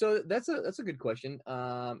 So that's a good question.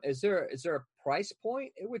 Is there a price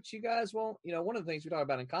point at which you guys won't? One of the things we talk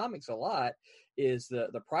about in comics a lot is the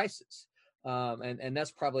prices, and that's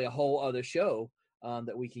probably a whole other show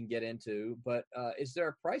that we can get into. But is there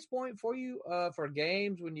a price point for you for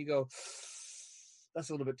games when you go, that's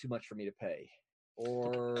a little bit too much for me to pay?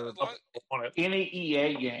 Or any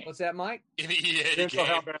EA game? What's that, Mike? Any EA game?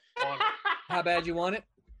 How bad you want it?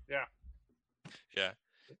 Yeah. Yeah.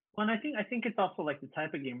 Well, and I think it's also like the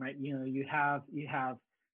type of game, right? You have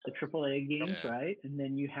the AAA games, right? And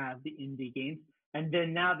then you have the indie games. And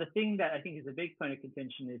then now the thing that I think is a big point of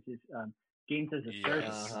contention is games as a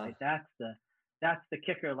service, right? That's the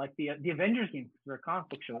kicker. Like the Avengers game, for a comic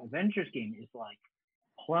book show, Avengers game is like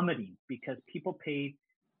plummeting because people paid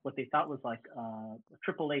what they thought was like a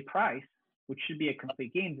AAA price, which should be a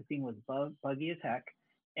complete game. The thing was buggy as heck.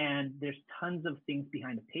 And there's tons of things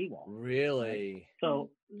behind a paywall. Really? Right?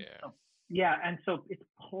 So and so it's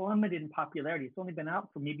plummeted in popularity. It's only been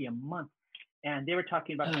out for maybe a month, and they were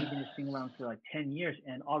talking about keeping this thing around for like 10 years,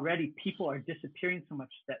 and already people are disappearing so much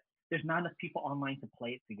that there's not enough people online to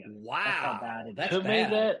play it together. Wow, that's how bad it is. Who made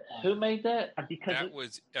that? Who made that? Because that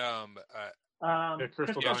was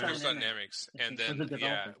Crystal Dynamics, and then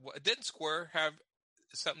didn't Square have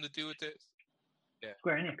something to do with it? Yeah,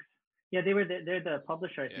 Square Enix. Yeah, they're the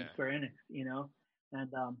publisher, I think, Square Enix,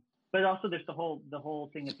 and but also there's the whole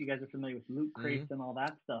thing, if you guys are familiar with loot crates and all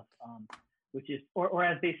that stuff, which is or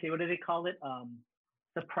as they say, what do they call it?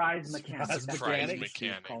 Surprise mechanics. Surprise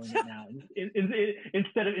mechanics. Calling it now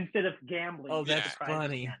instead of gambling. Oh, that's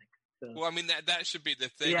funny. So, well, I mean that should be the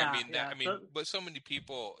thing. But so many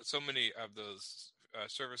people, so many of those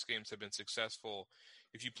service games have been successful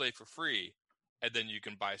if you play for free. And then you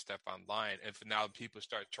can buy stuff online. And for now people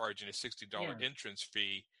start charging a $60 entrance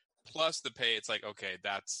fee plus the pay. It's like, okay,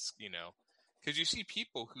 that's, because you see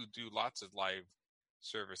people who do lots of live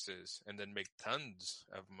services and then make tons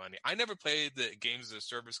of money. I never played the games as a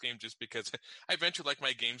service game just because I eventually like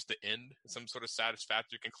my games to end some sort of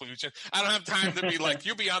satisfactory conclusion. I don't have time to be like,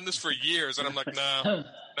 you'll be on this for years. And I'm like, no,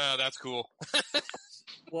 that's cool.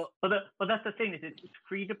 But that's the thing, is it's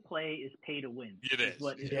free to play is pay to win. It is.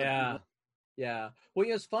 Yeah. Well,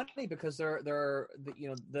 it's funny because the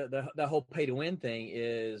whole pay to win thing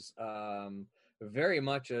is very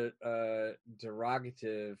much a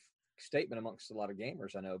derogative statement amongst a lot of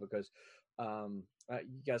gamers I know, because you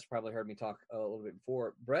guys probably heard me talk a little bit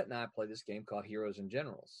before. Brett and I play this game called Heroes and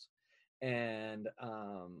Generals, and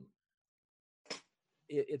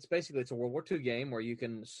it's basically a World War II game where you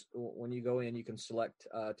can, when you go in, you can select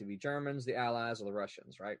to be Germans, the Allies, or the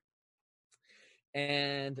Russians, right?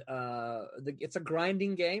 And it's a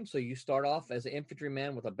grinding game. So you start off as an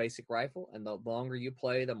infantryman with a basic rifle, and the longer you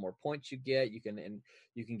play, the more points you get. You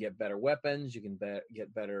can get better weapons. You can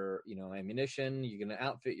get better, ammunition. You can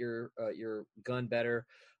outfit your gun better.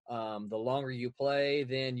 The longer you play,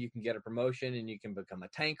 then you can get a promotion, and you can become a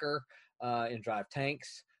tanker and drive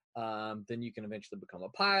tanks. Then you can eventually become a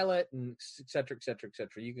pilot, and et cetera, et cetera, et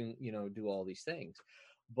cetera. You can do all these things,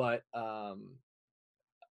 but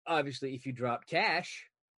obviously, if you drop cash,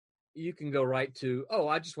 you can go right to,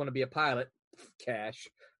 I just want to be a pilot, cash,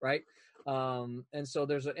 right? And so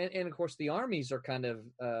and of course the armies are kind of,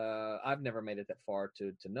 I've never made it that far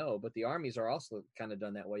to know, but the armies are also kind of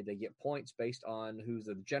done that way. They get points based on who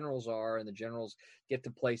the generals are, and the generals get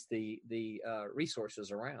to place the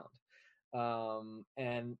resources around.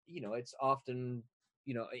 And it's often,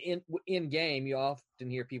 in game, you often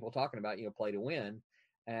hear people talking about, play to win,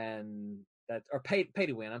 and that, or pay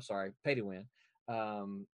to win. I'm sorry, pay to win.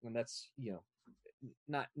 And that's,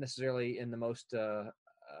 not necessarily in the most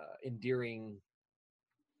endearing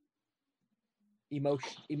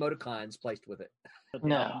emoticons placed with it.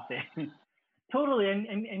 No, totally.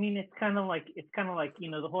 I mean, it's kind of like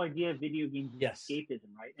the whole idea of video games is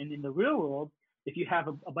escapism, right? And in the real world, if you have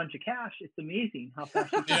a bunch of cash, it's amazing how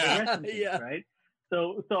fast you can progress in things, right?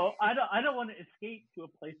 So I don't want to escape to a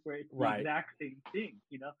place where it's the exact same thing,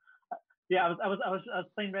 Yeah, I was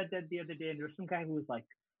playing Red Dead the other day, and there was some guy who was like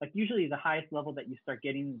usually the highest level that you start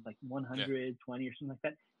getting is like 120 or something like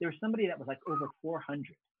that. There was somebody that was like over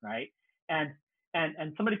 400, right? And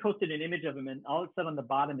somebody posted an image of him, and all it said on the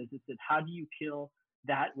bottom is, it said, "How do you kill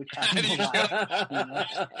that which has no life?"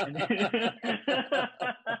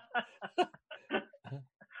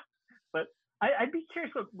 But I'd be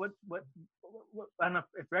curious what I don't know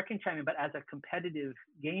if Brett can chime in, but as a competitive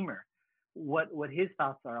gamer, what his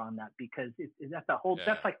thoughts are on that, because that's a whole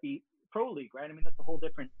that's like the pro league, right? I mean, that's a whole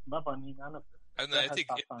different level. I mean, I don't know. And I think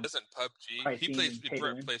doesn't PUBG?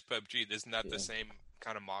 Brett plays PUBG. Isn't that the same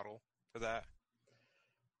kind of model for that?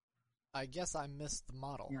 I guess I missed the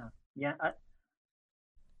model. Yeah.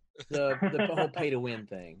 The whole pay to win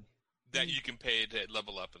thing. That you can pay to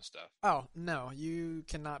level up and stuff. Oh no, you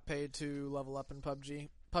cannot pay to level up in PUBG.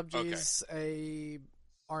 PUBG is a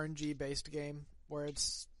RNG based game where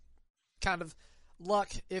it's kind of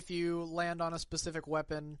luck if you land on a specific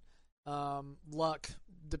weapon, luck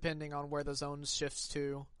depending on where the zone shifts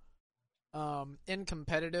to. In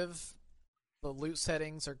competitive, the loot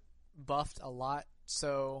settings are buffed a lot,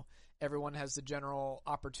 so everyone has the general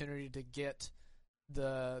opportunity to get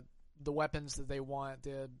the weapons that they want,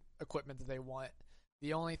 the equipment that they want.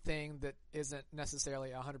 The only thing that isn't necessarily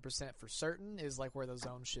 100% for certain is like where the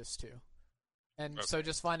zone shifts to. And so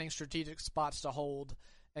just finding strategic spots to hold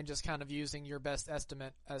and just kind of using your best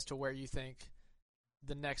estimate as to where you think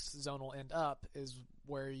the next zone will end up is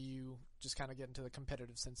where you just kind of get into the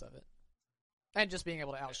competitive sense of it. And just being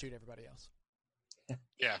able to outshoot everybody else.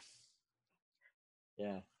 Yeah.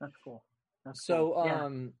 Yeah. That's cool. So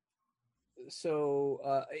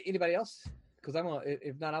anybody else? Because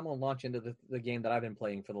if not, I'm gonna launch into the game that I've been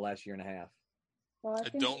playing for the last year and a half. Well,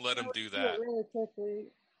 don't let him do that. Really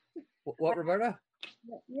quickly. What, Roberta?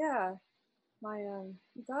 Yeah, my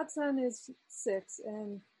godson is 6,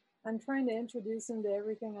 and I'm trying to introduce him to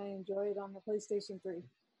everything I enjoyed on the PlayStation 3.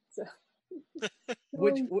 So,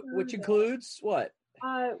 which includes what?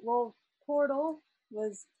 Well, Portal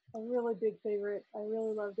was a really big favorite. I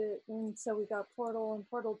really loved it, and so we got Portal and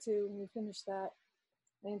Portal 2, and we finished that.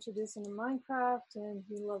 I introduced him to Minecraft, and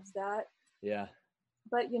he loves that. Yeah.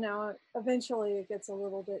 But, eventually it gets a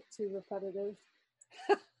little bit too repetitive.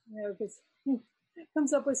 Because he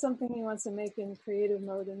comes up with something he wants to make in creative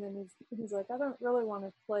mode, and then he's like, I don't really want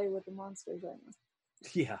to play with the monsters right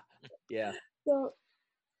now. Yeah. So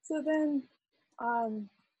then,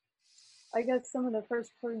 I guess some of the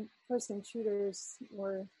first-person shooters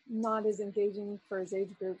were not as engaging for his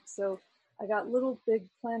age group, so I got Little Big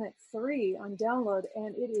Planet 3 on download,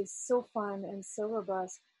 and it is so fun and so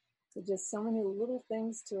robust. There's just so many little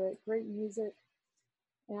things to it, great music,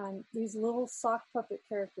 and these little sock puppet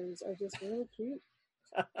characters are just really cute.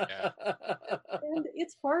 Yeah. And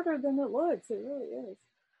it's harder than it looks. It really is.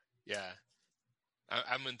 Yeah.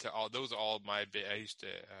 I'm into all those. Are all my bit. I used to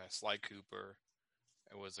Sly Cooper.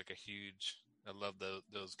 It was like a huge. I love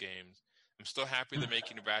those games. I'm still happy they're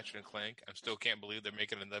making Ratchet and Clank. I still can't believe they're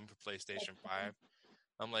making them for PlayStation 5.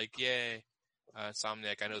 I'm like, yay,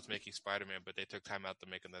 Insomniac. I know it's making Spider-Man, but they took time out to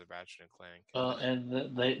make another Ratchet and Clank.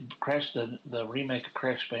 And they crashed the remake of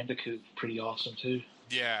Crash Bandicoot. Pretty awesome too.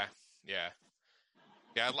 Yeah.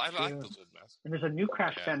 I like those old mess. And there's a new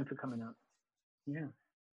Crash Bandicoot coming out. Yeah.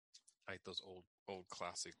 I like those old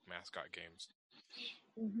classic mascot games.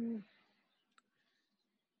 Mm-hmm.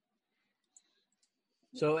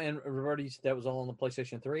 So, and Roberta, that was all on the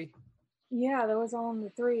PlayStation 3? Yeah, that was all on the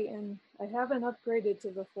 3, and I haven't upgraded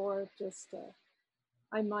to the 4. Just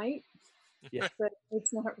I might, but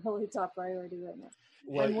it's not really top priority right now.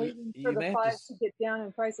 Well, I'm waiting for the 5 to get down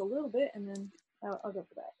in price a little bit, and then I'll go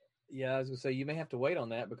for that. Yeah, I was gonna say you may have to wait on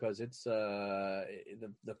that because it's the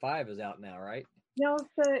 5 is out now, right? No,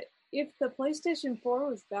 if the PlayStation 4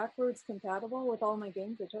 was backwards compatible with all my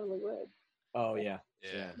games, I totally would. Oh yeah.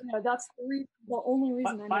 Yeah, that's the only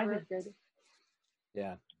reason I never upgraded.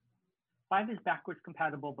 Yeah. 5 is backwards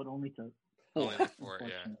compatible, but only to 4. Only to 4,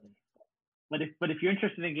 yeah. But if you're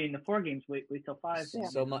interested in getting the 4 games, wait till 5. Yeah.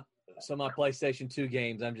 So my PlayStation 2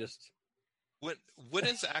 games, I'm just. When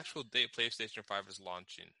is the actual date PlayStation 5 is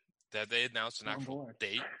launching? Have they announced an actual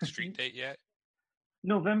street date yet?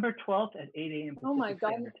 November 12th at 8 a.m. Oh my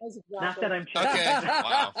God! Not that I'm checking. Okay.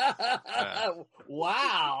 Wow.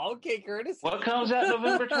 Wow. Okay, Curtis. What comes out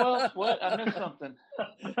November 12th? What? I missed something.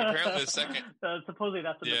 Apparently the second. Supposedly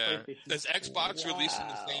that's what the PlayStation. Is Xbox releasing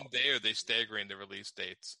the same day, or are they staggering the release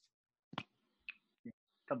dates?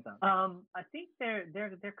 Comes out. I think they're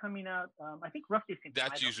coming out. I think roughly.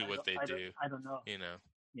 That's usually what they do. I don't know. You know.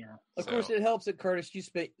 Yeah. Of course, it helps that Curtis, you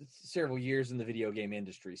spent several years in the video game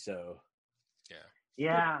industry, so.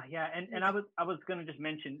 Yeah, and I was going to just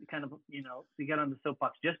mention, kind of, to get on the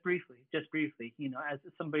soapbox just briefly, as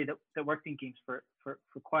somebody that worked in games for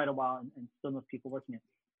quite a while and still knows people working it,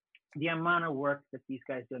 the amount of work that these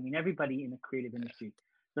guys do. I mean, everybody in the creative industry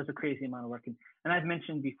does a crazy amount of work, and I've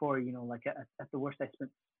mentioned before, like at the worst, I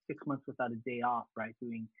spent 6 months without a day off, right,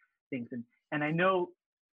 doing things, and I know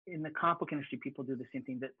in the comic book industry, people do the same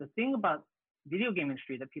thing. The thing about video game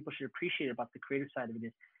industry that people should appreciate about the creative side of it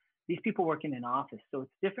is, these people work in an office, so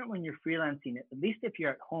it's different when you're freelancing it. At least if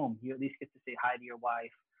you're at home, you at least get to say hi to your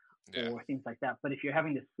wife or things like that. But if you're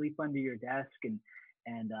having to sleep under your desk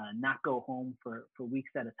and not go home for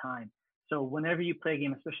weeks at a time, so whenever you play a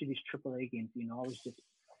game, especially these AAA games, always just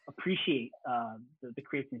appreciate the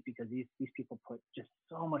creativeness, because these people put just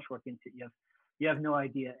so much work into it. You have no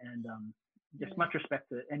idea, and just much respect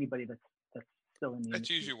to anybody that's still in the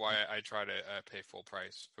industry. Usually why I try to pay full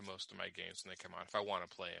price for most of my games when they come out if I want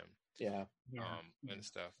to play them. And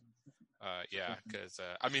stuff. Because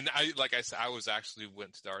I mean, like I said, I was actually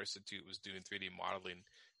went to the Art Institute, was doing 3D modeling,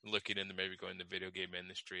 looking into maybe going to the video game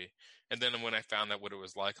industry. And then when I found out what it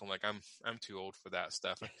was like, I'm like, I'm too old for that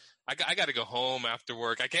stuff. I got to go home after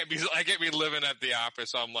work. I can't be living at the office.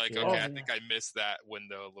 So I'm like, okay, I think I missed that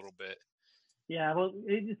window a little bit. Yeah, well,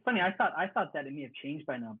 it's funny. I thought that it may have changed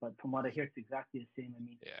by now, but from what I hear, it's exactly the same. I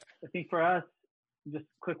mean, I think for us, just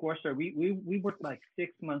quick war story, we worked like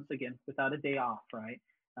 6 months again without a day off, right?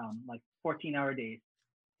 Like 14-hour days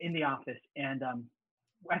in the office, and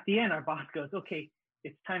at the end, our boss goes, "Okay,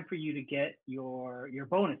 it's time for you to get your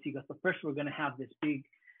bonus." He goes, "But first, we're going to have this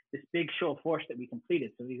big show of force that we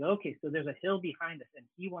completed." So we go, "Okay, so there's a hill behind us," and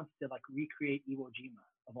he wants to like recreate Iwo Jima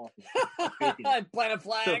of all things. Plant a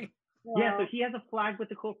flag. Yeah, so he has a flag with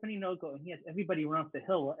the company logo, and he has everybody run up the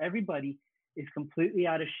hill. Well, everybody is completely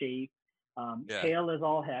out of shape, pale as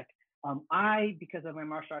all heck. Because of my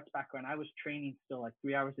martial arts background, I was training still like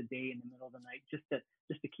 3 hours a day in the middle of the night just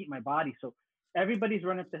to keep my body. So everybody's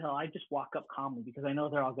running up the hill. I just walk up calmly because I know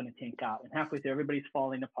they're all going to tank out. And halfway through, everybody's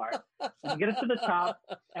falling apart. And we get up to the top,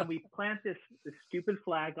 and we plant this stupid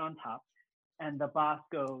flag on top. And the boss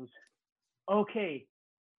goes, "Okay,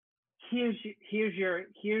 here's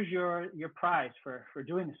your prize for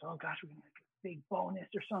doing this." Oh gosh, we're gonna get a big bonus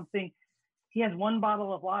or something. He has one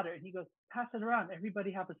bottle of water, and he goes, "Pass it around.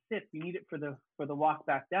 Everybody have a sip. You need it for the walk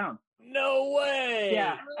back down." No way.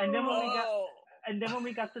 Yeah. And then when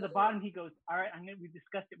we got to the bottom, he goes, "All right, we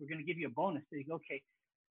discussed it. We're gonna give you a bonus." So you go, "Okay,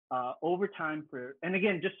 overtime for," and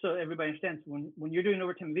again, just so everybody understands, when you're doing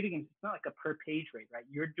overtime in video games, it's not like a per page rate, right?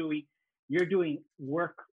 You're doing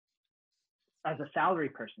work as a salary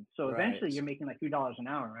person. So eventually Right. you're making like $3 an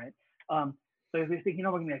hour, right? So if you think,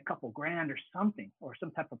 we're going to make a couple grand or something, or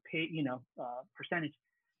some type of pay, percentage.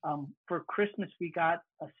 For Christmas, we got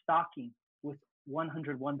a stocking with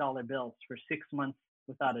 $101 bills for 6 months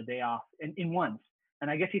without a day off, in ones. And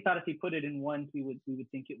I guess he thought if he put it in ones, we would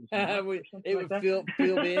think it was it would feel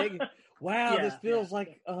big. Wow, Yeah, this feels yeah,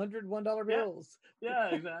 like $101 bills. Yeah,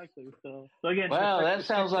 exactly. So again, Wow, respect that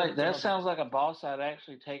sounds like the sounds like a boss I'd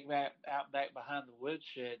actually take back behind the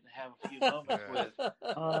woodshed and have a few moments with.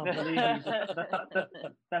 Oh, believe me,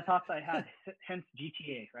 that's thoughts I had. Hence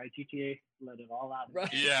GTA, right? GTA let it all out.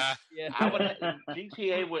 Right. Yeah. Yeah.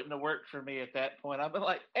 GTA wouldn't have worked for me at that point. I'd been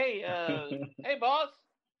like, hey, hey, boss.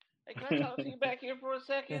 Hey, can I talk to you back here for a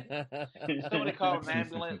second? Somebody call an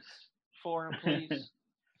ambulance for him, please.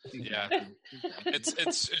 Yeah,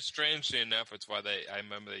 it's strangely enough. It's why I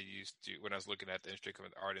remember they used to, when I was looking at the Industry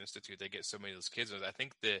Art Institute, they get so many of those kids. I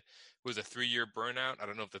think it was a 3-year burnout. I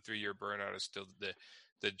don't know if the 3-year burnout is still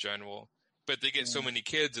the general, but they get so many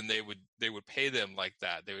kids, and they would pay them like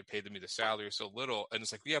that. They would pay them either salary or so little, and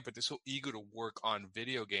it's like, yeah, but they're so eager to work on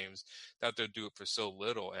video games that they'll do it for so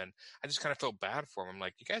little. And I just kind of felt bad for them. I'm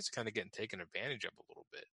like, you guys are kind of getting taken advantage of a little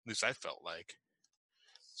bit. At least I felt like.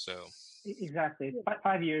 So. Exactly.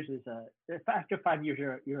 5 years is after 5 years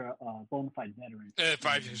you're a bona fide veteran.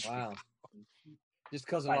 5 years. Wow. Just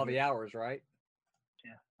because of all the hours, right?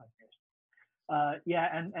 Yeah, 5 years. Yeah,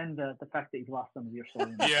 and the fact that you've lost some of your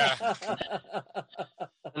soul. Yeah.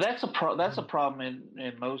 That's a problem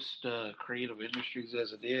in most creative industries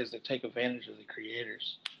as it is. They take advantage of the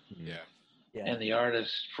creators. Yeah. And the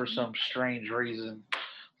artists for some strange reason.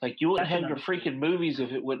 Like, you wouldn't have your freaking movies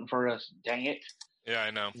if it wasn't for us. Dang it. Yeah,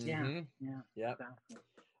 I know. Yeah. Yep. Exactly.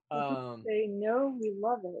 They know we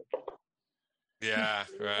love it. Yeah,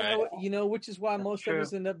 right. Which is why most of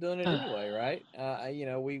us end up doing it anyway, right?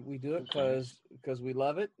 We do it because we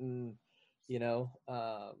love it, and we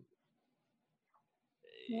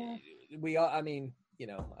all. I mean,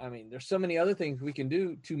 there's so many other things we can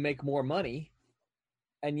do to make more money,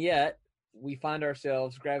 and yet we find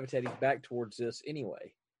ourselves gravitating back towards this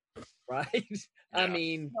anyway, right? Yeah. I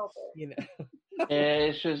mean,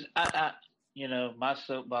 it's just my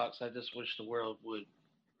soapbox. I just wish the world would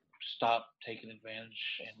stop taking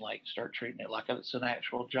advantage and start treating it like it's an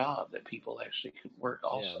actual job that people actually could work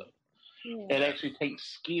also. Yeah. It actually takes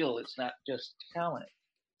skill. It's not just talent.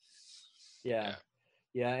 Yeah,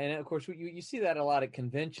 and of course you see that a lot at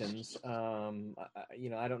conventions. I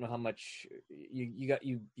don't know how much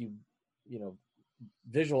you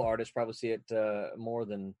visual artists probably see it more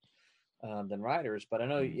than writers, but I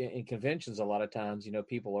know in conventions a lot of times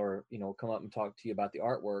people are come up and talk to you about the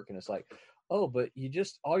artwork, and it's like, oh, but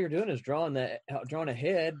all you're doing is drawing a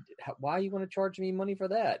head. Why you want to charge me money for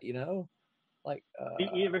that? You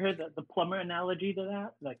ever heard the plumber analogy to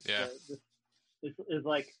that? This is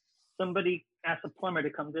like somebody asks a plumber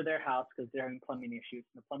to come to their house because they're having plumbing issues,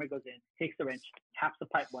 and the plumber goes in, takes the wrench, taps the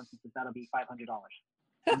pipe once, and says that'll be $500.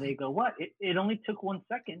 And they go, what? It only took 1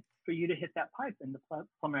 second for you to hit that pipe. And the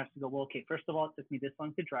plumber has to go, well, okay, first of all, it took me this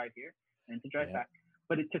long to drive here and to drive back.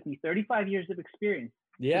 But it took me 35 years of experience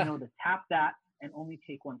to know to tap that and only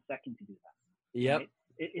take 1 second to do that. Yep. Right?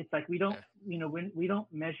 It's like we don't, when we don't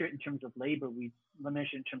measure it in terms of labor, we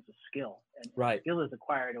measure in terms of skill. And skill is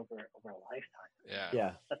acquired over a lifetime.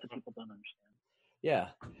 Yeah. That's what people don't understand. Yeah.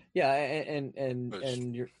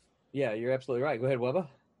 And you're absolutely right. Go ahead, Webba.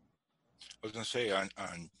 I was going to say on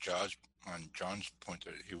John's point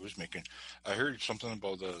that he was making, I heard something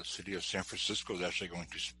about the city of San Francisco is actually going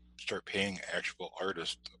to start paying actual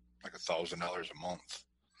artists like $1,000 a month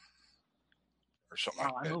or something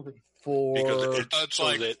like that. Because it's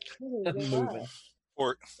so that moving,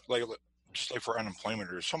 or just like for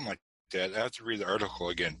unemployment or something like that. I have to read the article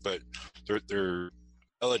again, but they're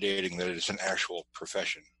validating that it's an actual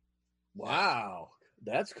profession. Wow.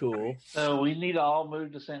 That's cool. So we need to all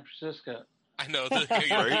move to San Francisco. I know.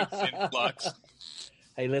 Right?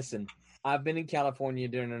 Hey, listen. I've been in California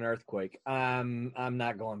during an earthquake. I'm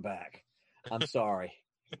not going back. I'm sorry.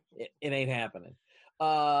 It ain't happening.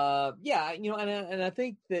 And I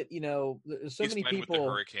think that so many people with the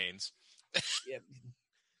hurricanes.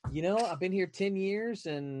 I've been here 10 years,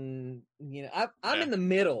 and I'm in the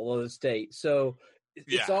middle of the state, so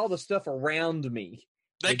it's all the stuff around me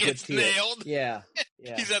that gets nailed. Yeah.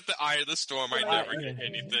 He's at the eye of the storm. I never get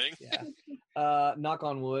anything. Yeah. Knock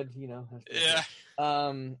on wood, Yeah.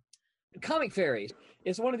 comic fairies.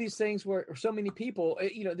 It's one of these things where so many people,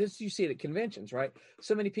 this you see it at conventions, right?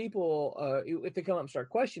 So many people, if they come up and start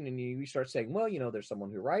questioning you, you start saying, well, there's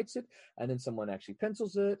someone who writes it, and then someone actually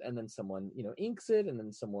pencils it, and then someone, inks it, and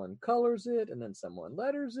then someone colors it, and then someone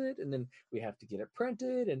letters it, and then we have to get it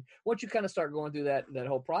printed. And once you kind of start going through that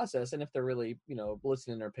whole process, and if they're really,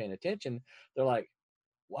 listening or paying attention, they're like,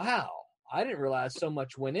 wow, I didn't realize so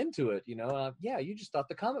much went into it. Yeah, you just thought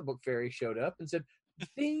the comic book fairy showed up and said,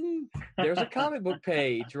 ding, there's a comic book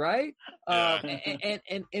page, right? And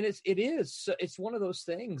it's one of those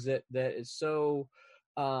things that is so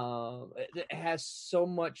it has so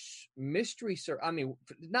much mystery. I mean,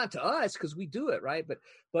 not to us because we do it, right?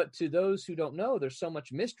 But to those who don't know, there's so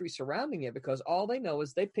much mystery surrounding it because all they know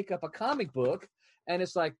is they pick up a comic book and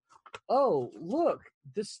it's like, oh, look,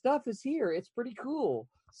 this stuff is here. It's pretty cool.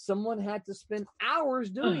 Someone had to spend hours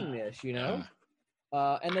doing this, and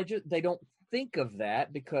they don't think of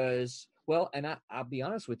that because, well, and I'll be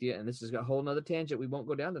honest with you, and this is a whole nother tangent we won't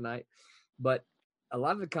go down tonight, but a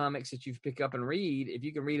lot of the comics that you pick up and read, if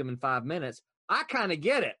you can read them in 5 minutes, I kind of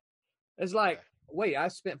get it. It's like, wait, I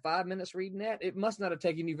spent 5 minutes reading that? It must not have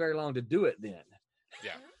taken you very long to do it then.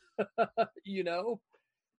 Yeah.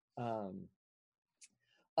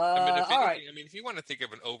 If you want to think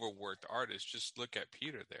of an overworked artist, just look at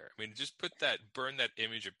Peter there. I mean, just burn that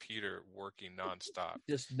image of Peter working nonstop.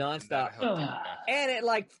 Just nonstop. And at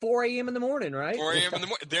like 4 a.m. in the morning, right? 4 a.m. in the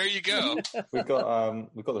morning. There you go. We've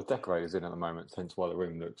got the decorators in at the moment, hence why the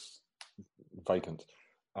room looks vacant.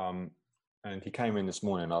 And he came in this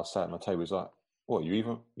morning and I was sat at my table, he was like, what, you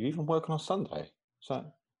even working on Sunday?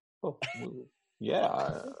 So, well, yeah,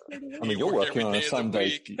 I mean, you're working on a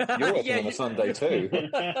Sunday. You're working on a Sunday too.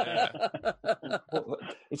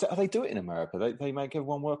 How they do it in America? They make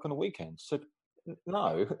everyone work on a weekend. So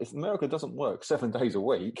no, America doesn't work 7 days a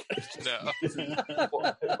week. It's just, this is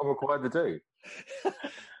what I'm required to do.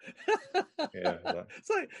 It's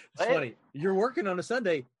funny. You're working on a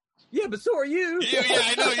Sunday. Yeah, but so are you. Yeah,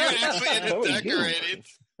 I know. You're actually decorating.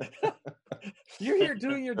 You're here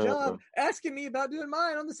doing your job, asking me about doing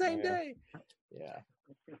mine on the same day.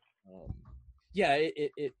 Yeah.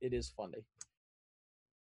 It is funny.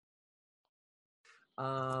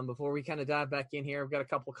 Before we kind of dive back in here, I've got a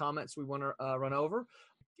couple of comments we want to run over.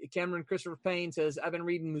 Cameron Christopher Payne says, I've been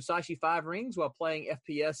reading Musashi 5 Rings while playing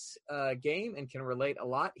FPS game and can relate a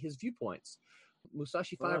lot his viewpoints.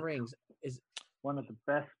 Musashi 5 Rings is one of the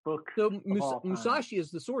best books. So Musashi is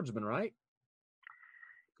the swordsman, right?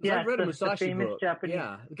 Yeah, I read a Musashi book. Japanese.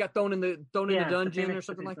 Yeah, he got thrown in the dungeon or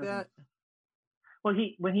something like that. Well,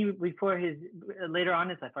 later on in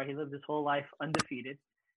his life, he lived his whole life undefeated,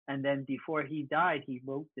 and then before he died, he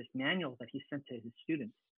wrote this manual that he sent to his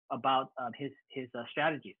students about his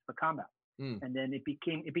strategies for combat. And then it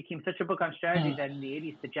became such a book on strategy that in the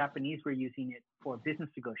 80s, the Japanese were using it for business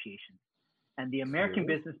negotiations, and the American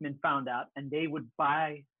businessmen found out, and they would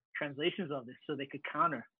buy translations of this so they could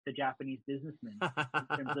counter the Japanese businessmen in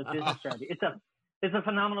terms of business strategy. It's a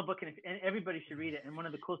phenomenal book, and everybody should read it. And one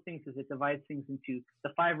of the cool things is it divides things into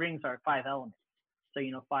the 5 rings are 5 elements. So,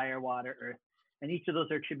 fire, water, earth, and each of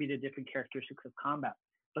those are attributed to different characteristics of combat.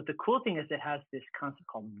 But the cool thing is it has this concept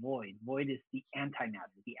called void. Void is the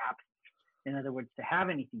anti-matter, the absence. In other words, to have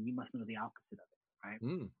anything, you must know the opposite of it, right?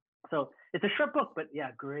 So it's a short book, but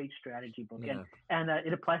great strategy book. Yeah. And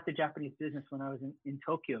it applies to Japanese business. When I was in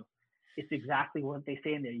Tokyo, it's exactly what they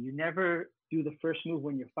say in there. You never do the first move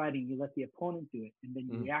when you're fighting. You let the opponent do it, and then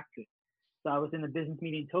you react to it. So I was in a business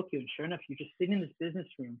meeting in Tokyo, and sure enough, you're just sitting in this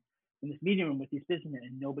meeting room with these businessmen,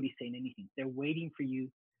 and nobody's saying anything. They're waiting for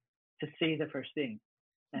you to say the first thing.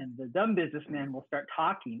 And the dumb businessman will start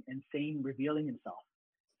talking and revealing himself.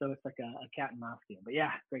 So it's like a cat and mouse game. But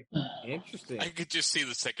yeah, great. Interesting. I could just see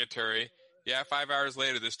the secretary. Yeah, 5 hours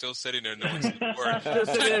later, they're still sitting there. No one's in the work. Still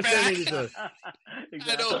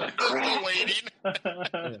waiting.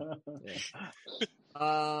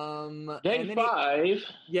 Day 5.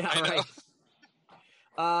 Yeah,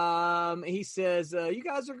 right. He says, "You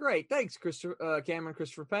guys are great. Thanks, Cameron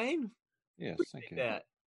Christopher Payne." Yes, thank you. That.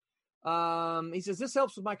 He says this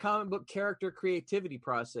helps with my comic book character creativity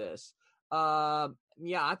process. I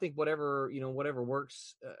think whatever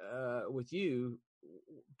works with you,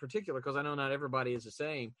 particular, because I know not everybody is the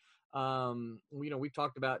same. We've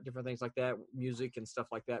talked about different things like that, music and stuff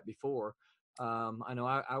like that before. I know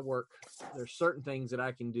I work. There's certain things that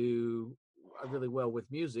I can do really well with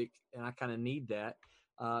music, and I kind of need that.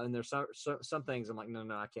 And there's some things I'm like, no,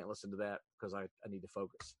 I can't listen to that because I need to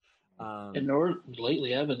focus. And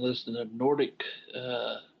lately, I've been listening to Nordic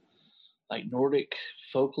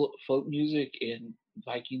folk music and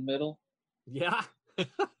Viking metal. Yeah.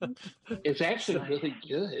 It's actually really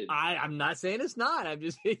good. I'm not saying it's not. I'm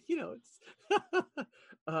just, it's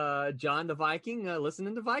John the Viking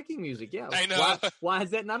listening to Viking music. Yeah, I know. Why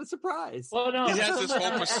is that not a surprise? Well, no, He has this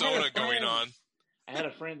whole persona going on. I had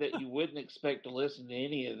a friend that you wouldn't expect to listen to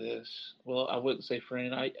any of this. Well, I wouldn't say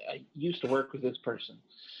friend. I used to work with this person.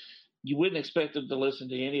 You wouldn't expect them to listen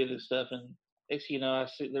to any of this stuff. And next thing you know, I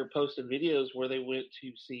see they're posting videos where they went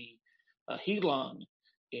to see Hedlund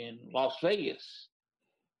in Las Vegas,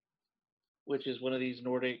 which is one of these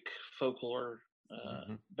Nordic folklore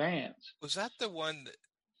bands. Was that the one that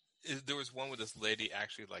there was one where this lady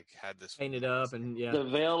actually had this painted up and the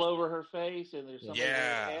veil over her face, and there's some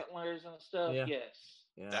antlers and stuff. Yeah. Yes,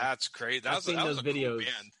 that's great. I've seen those videos. Cool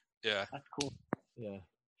band. Yeah, that's cool. Yeah.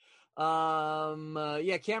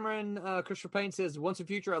 Cameron Christopher Payne says, "Once in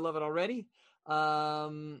Future, I love it already."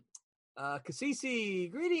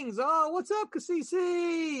 Kasisi, greetings. Oh, what's up,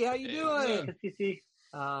 Kasisi? How you doing? Kasisi.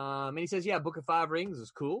 And he says, "Yeah, Book of Five Rings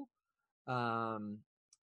is cool."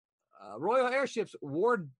 Royal Airships,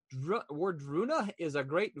 Wardruna is a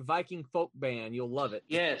great Viking folk band. You'll love it.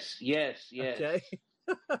 Yes. Okay.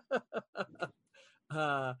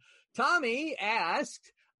 Tommy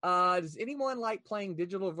asked, does anyone like playing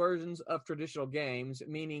digital versions of traditional games,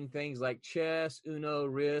 meaning things like chess, Uno,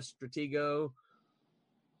 Risk, Stratego?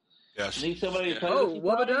 Yes. Need somebody to play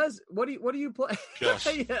Wubba does? What do you play? Chess.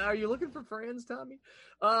 Are you looking for friends, Tommy?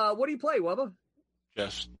 What do you play, Wubba?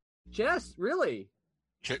 Chess. Chess? Really?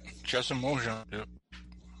 Chess and Mahjong. Yep.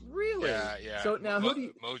 Really? Yeah. So now who do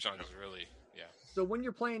you... Mahjong is really, yeah. So when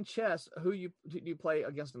you're playing chess, do you play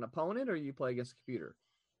against an opponent or you play against a computer?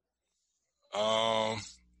 I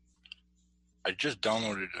just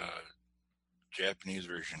downloaded a Japanese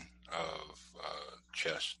version of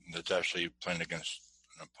chess that's actually playing against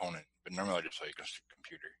an opponent, but normally I just play against a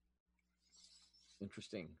computer.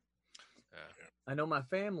 Interesting. Yeah. I know my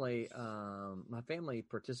family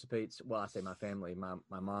participates. Well, I say my family,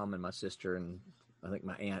 my mom and my sister, and I think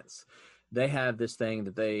my aunts, they have this thing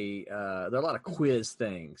that there are a lot of quiz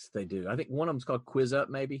things they do. I think one of them's called Quiz Up,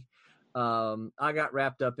 maybe. I got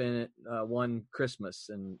wrapped up in it one Christmas,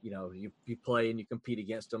 and you play and you compete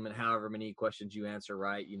against them, and however many questions you answer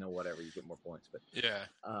right, whatever, you get more points. But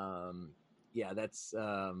that's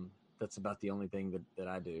about the only thing that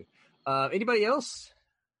I do. Anybody else?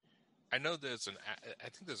 I know I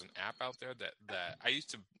think there's an app out there that I used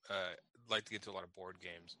to like to get to a lot of board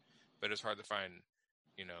games, but it's hard to find.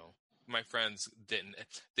 My friends didn't.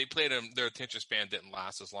 They played them. Their attention span didn't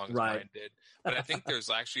last as long as mine did. But I think there's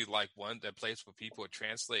actually one that plays for people to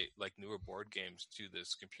translate newer board games to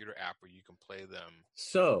this computer app where you can play them.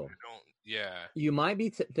 So you might be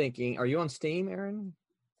thinking, are you on Steam, Aaron?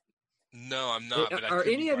 No, I'm not. But are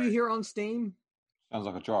any of you here on Steam? Sounds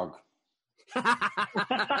like a drug. Of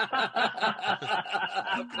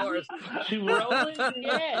course. To Roland,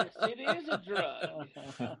 yes, it is a drug.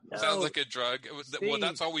 Sounds like a drug. Well,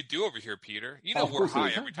 that's all we do over here, Peter. We're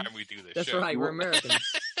high every time we do this. That's show. right. We're Americans.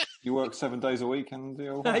 You work 7 days a week and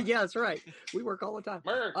do yeah, that's right. We work all the time.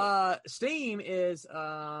 Steam is,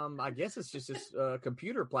 I guess it's just this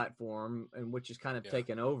computer platform, and which is kind of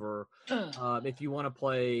taken over. If you want to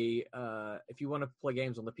play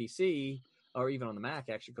games on the PC. Or even on the Mac,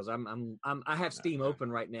 actually, because I have Steam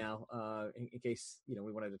open right now in case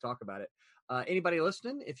we wanted to talk about it. Anybody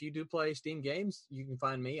listening, if you do play Steam games, you can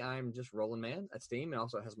find me. I'm just Roland Man at Steam. It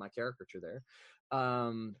also has my caricature there.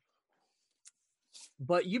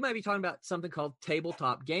 But you might be talking about something called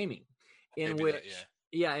tabletop gaming, in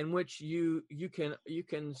which you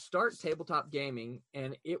can start tabletop gaming,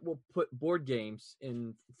 and it will put board games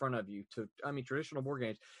in front of you traditional board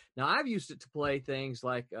games. Now I've used it to play things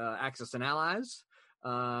like Axis and Allies.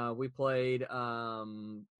 We played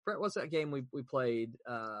Brett, what's that game we played?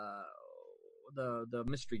 The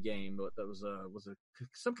mystery game that was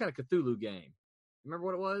some kind of Cthulhu game. Remember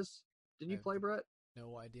what it was? Didn't you play, Brett?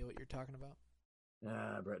 No idea what you're talking about.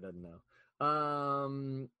 Brett doesn't know.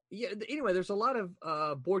 Anyway, there's a lot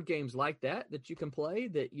of board games like that you can play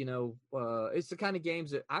that, it's the kind of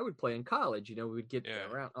games that I would play in college. We would get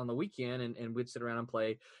around on the weekend and we'd sit around and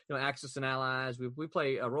play, Axis and Allies. We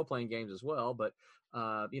play role-playing games as well, but,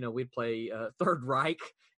 we'd play Third Reich,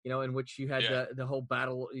 in which you had the whole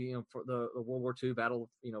battle, for the World War II battle,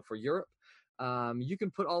 for Europe. You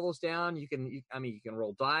can put all those down. You can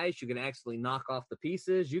roll dice. You can actually knock off the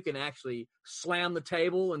pieces. You can actually slam the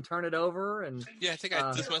table and turn it over. And I think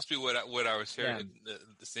this must be what I was hearing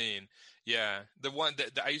the scene. Yeah, the one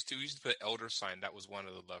that we used to play Elder Sign. That was one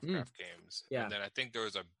of the Lovecraft games. Yeah, and then I think there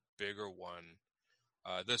was a bigger one.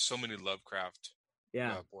 There's so many Lovecraft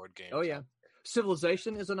board games. Oh yeah.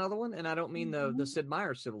 Civilization is another one, and I don't mean the Sid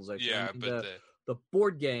Meier's Civilization. Yeah, but the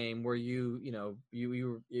board game where you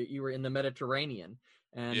were in the Mediterranean,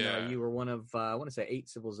 and you were one of I want to say 8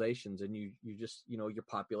 civilizations, and you just your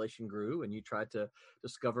population grew, and you tried to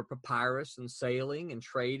discover papyrus and sailing and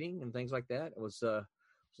trading and things like that. It was a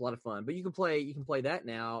lot of fun. But you can play that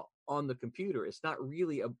now on the computer. It's not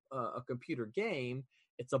really a computer game;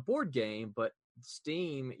 it's a board game. But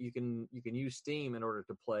Steam, you can use Steam in order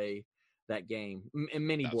to play that game and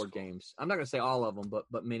many board games. I'm not going to say all of them,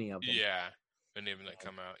 but many of them. Yeah, many of them that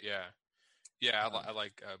come out. I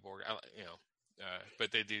like board.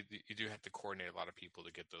 But you do have to coordinate a lot of people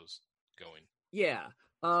to get those going. Yeah.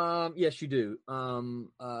 Yes, you do.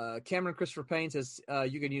 Cameron Christopher Payne says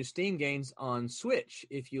you can use Steam games on Switch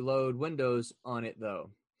if you load Windows on it,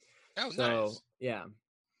 though. Oh, nice. Yeah.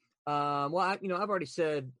 Well, I've already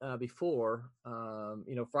said before.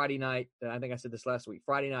 Friday night. I think I said this last week.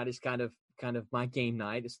 Friday night is kind of my game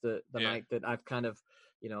night. It's the night that I've kind of,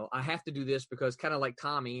 I have to do this because kind of like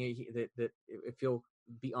Tommy. That if you'll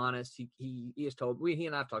be honest, he has told he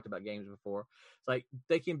and I've talked about games before. It's like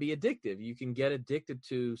they can be addictive. You can get addicted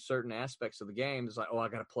to certain aspects of the game. It's like, oh, I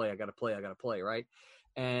got to play, right?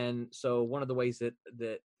 And so one of the ways that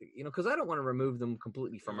because I don't want to remove them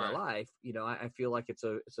completely from my life. I feel like it's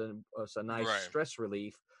a nice stress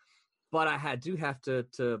relief, but I do have to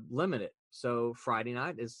limit it. So Friday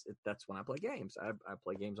night that's when I play games. I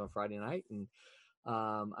play games on Friday night, and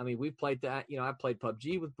we've played that. I played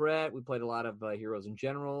PUBG with Brett. We played a lot of Heroes and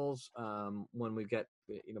Generals. When we got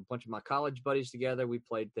a bunch of my college buddies together, we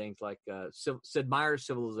played things like Sid Meier's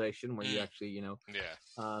Civilization, where you actually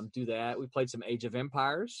do that. We played some Age of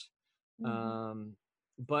Empires.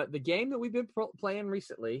 But the game that we've been playing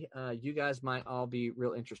recently, you guys might all be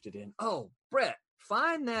real interested in. Oh, Brett,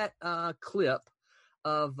 find that clip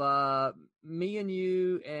of me and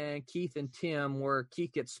you and Keith and Tim where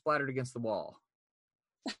Keith gets splattered against the wall.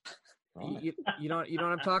 You know what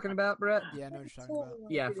I'm talking about, Brett? Yeah, I know what you're talking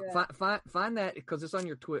about. Yeah, find that because it's on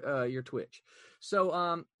your Twitch.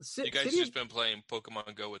 So, you guys just been playing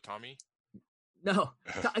Pokemon Go with Tommy? No.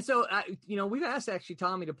 So, we've asked actually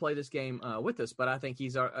Tommy to play this game with us, but I think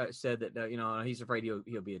he's said that he's afraid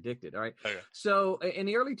he'll be addicted. All right. Okay. So, in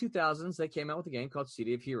the early 2000s, they came out with a game called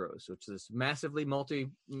City of Heroes, which is this massively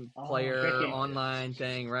multiplayer online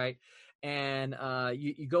thing, right? And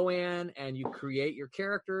you go in and you create your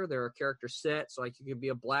character. There are character sets, like you can be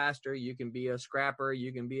a blaster, you can be a scrapper,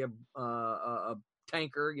 you can be a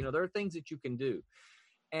tanker. There are things that you can do,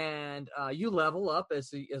 and you level up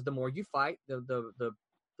as the more you fight. The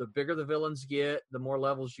bigger the villains get, the more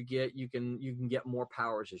levels you get. You can get more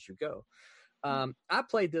powers as you go. I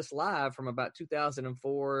played this live from about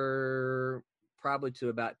 2004, probably to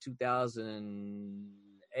about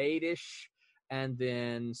 2008-ish. And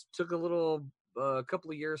then took a couple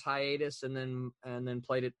of years hiatus, and then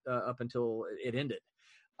played it up until it ended.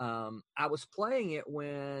 I was playing it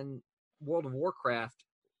when World of Warcraft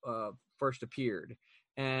first appeared,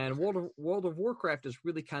 and World of Warcraft is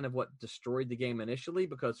really kind of what destroyed the game initially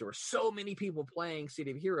because there were so many people playing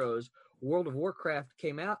City of Heroes. World of Warcraft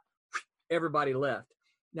came out, everybody left.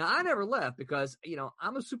 Now I never left because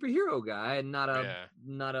I'm a superhero guy and not a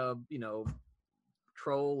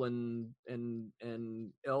troll and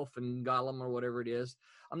elf and golem or whatever it is.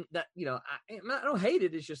 I don't hate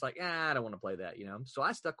it. It's just like I don't want to play that. So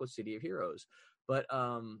I stuck with City of Heroes, but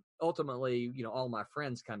ultimately all my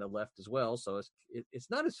friends kind of left as well. So it's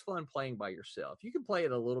not as fun playing by yourself. You can play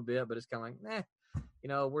it a little bit, but it's kind of like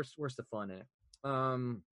where's the fun in it? What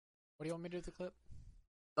do you want me to do with the clip?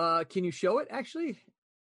 Can you show it actually?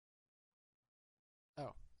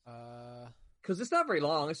 Because it's not very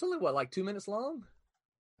long. It's only like 2 minutes long.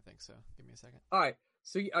 I think so. Give me a second. All right.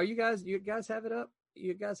 So are you guys have it up?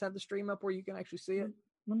 You guys have the stream up where you can actually see it?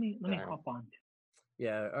 Let me hop on.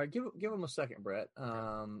 Yeah. All right. Give them a second, Brett.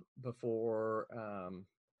 Before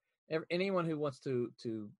anyone who wants to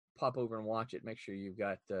pop over and watch it, make sure you've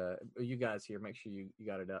got you guys here. Make sure you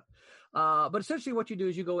got it up. But essentially, what you do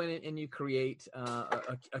is you go in and you create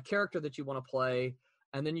a character that you want to play.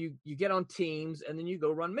 And then you get on teams, and then you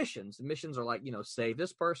go run missions. The missions are like, save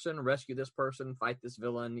this person, rescue this person, fight this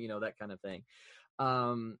villain, that kind of thing.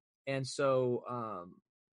 And so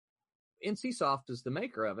NCSoft is the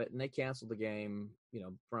maker of it, and they canceled the game,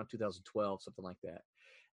 around 2012, something like that.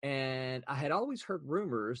 And I had always heard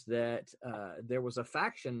rumors that there was a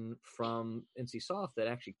faction from NCSoft that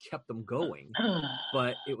actually kept them going,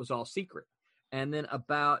 but it was all secret. And then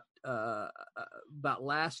about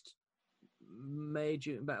last May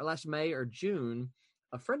or June,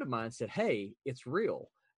 a friend of mine said, "Hey, it's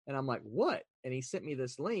real." And I'm like, "What?" And he sent me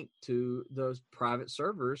this link to those private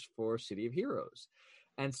servers for City of Heroes.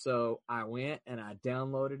 And so I went and I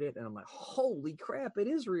downloaded it, and I'm like, holy crap, it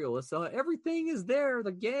is real. It's everything is there,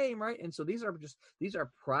 the game, right? And so these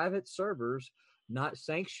are private servers, not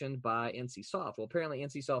sanctioned by NCSoft. Well, apparently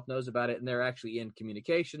NCSoft knows about it, and they're actually in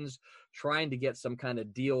communications trying to get some kind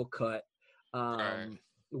of deal cut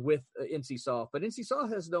with NCSoft. But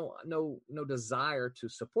NCSoft has no desire to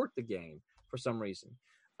support the game for some reason.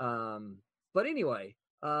 But anyway,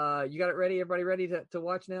 you got it ready? Everybody ready to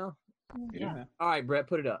watch now? Yeah. All right, Brett,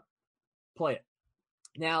 put it up. Play it.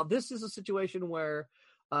 Now, this is a situation where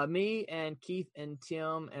me and Keith and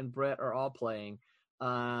Tim and Brett are all playing.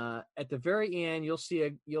 At the very end, you'll see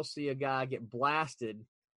a guy get blasted.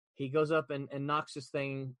 He goes up and knocks this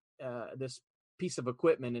thing, this piece of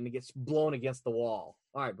equipment, and it gets blown against the wall.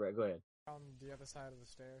 All right, Brett, go ahead. On the other side of the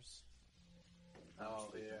stairs.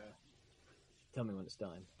 Oh, yeah. Tell me when it's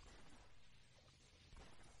done.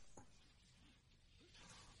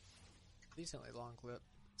 Decently long clip.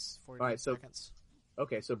 It's 40 seconds.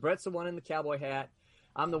 Okay, so Brett's the one in the cowboy hat.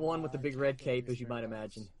 I'm the one with the big red cape, as you might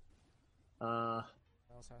imagine. Else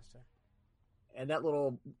has to. And that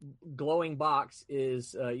little glowing box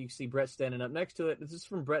is, you can see Brett standing up next to it. This is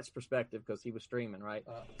from Brett's perspective because he was streaming, right?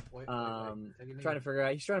 Wait. He's trying to figure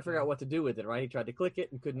out what to do with it, right? He tried to click it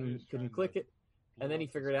and couldn't click it. And then he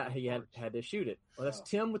figured out he had to shoot it. Well, that's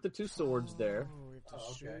Tim with the two swords there. We have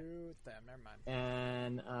to shoot them. Never mind.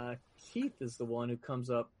 And Keith is the one who comes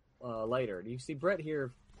up later. You see Brett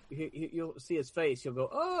here. You'll see his face. He'll go,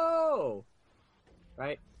 "Oh!"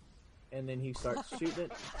 Right? And then he starts shooting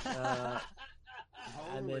it.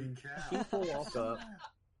 And then Keith will walk up.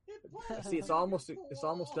 See, it's almost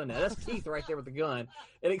done now. That's Keith right there with the gun.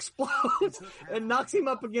 It explodes and knocks him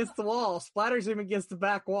up against the wall, splatters him against the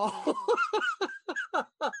back wall.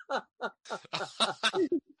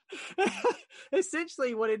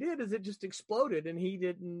 Essentially, what it did is it just exploded, and he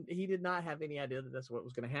did not have any idea that that's what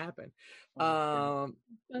was going to happen.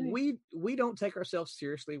 We don't take ourselves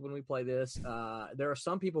seriously when we play this. There are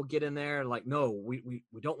some people get in there like, no, we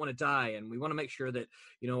don't want to die, and we want to make sure that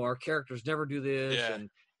our characters never do this,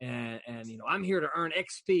 and I'm here to earn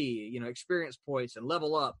XP, experience points, and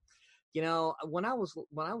level up. When I was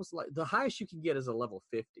like, the highest you can get is a level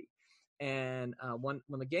 50. And when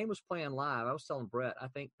the game was playing live, I was telling Brett, I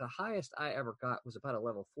think the highest I ever got was about a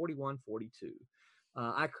level 41, 42.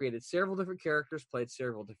 I created several different characters, played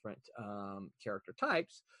several different character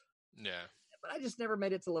types. Yeah. But I just never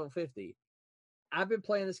made it to level 50. I've been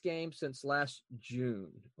playing this game since last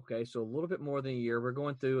June. Okay, so a little bit more than a year. We're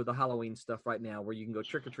going through the Halloween stuff right now where you can go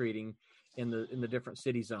trick-or-treating in the different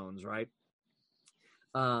city zones, right?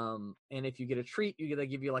 And if you get a treat, they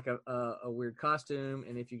give you like a weird costume,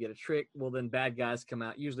 and if you get a trick, well, then bad guys come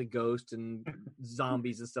out, usually ghosts and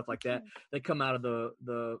zombies and stuff like that. They come out of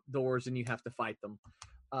the doors, and you have to fight them.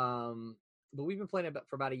 But we've been playing it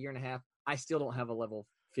for about a year and a half. I still don't have a level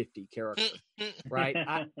 50 character, right?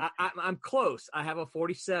 I'm close. I have a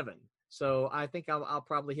 47, so I think I'll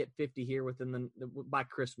probably hit 50 here by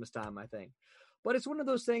Christmas time, I think. But it's one of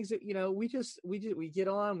those things that we get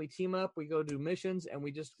on, we team up, we go do missions, and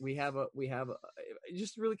we have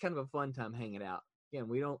just really kind of a fun time hanging out. Again,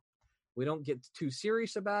 we don't get too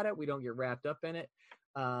serious about it. We don't get wrapped up in it.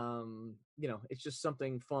 It's just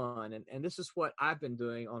something fun, and this is what I've been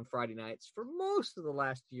doing on Friday nights for most of the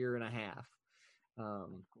last year and a half.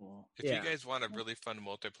 Cool. If you guys want a really fun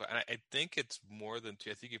multiplayer, and I think it's more than two.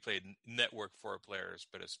 I think you played network 4 players,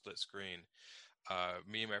 but a split screen.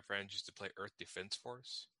 Me and my friends used to play Earth Defense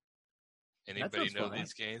Force. Anybody know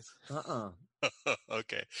these games?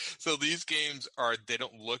 Okay. So these games they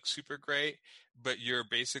don't look super great, but you're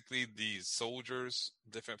basically these soldiers,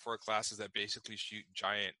 different 4 classes that basically shoot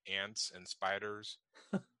giant ants and spiders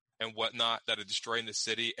and whatnot that are destroying the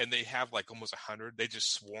city. And they have like almost 100. They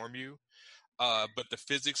just swarm you. But the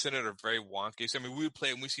physics in it are very wonky. So, I mean, we would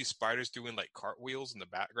play and we see spiders doing like cartwheels in the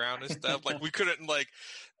background and stuff. Like we couldn't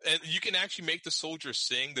and you can actually make the soldiers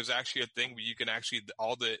sing. There's actually a thing where you can actually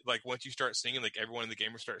once you start singing, like everyone in the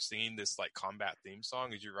game will start singing this like combat theme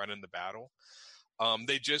song as you run in the battle.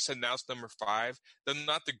 They just announced number 5. They're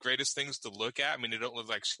not the greatest things to look at. I mean, they don't look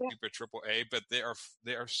like super AAA, but they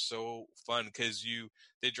are so fun because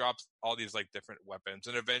they drop all these like different weapons,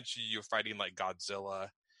 and eventually you're fighting like Godzilla.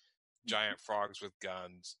 Giant frogs with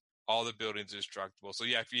guns. All the buildings are destructible. So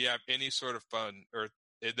yeah, if you have any sort of fun,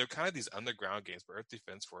 they're kind of these underground games, but Earth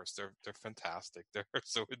Defense Force, they're fantastic. They're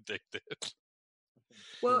so addictive.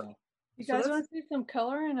 Well, you guys want to see some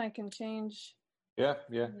color, and I can change. Yeah.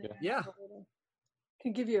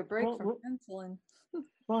 Can give you a break from penciling.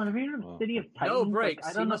 Well, have you heard of City of Titans? No break.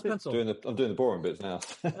 I don't know. Pencil. I'm doing the boring bits now.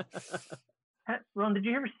 Ron, did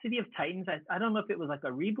you hear City of Titans? I don't know if it was like a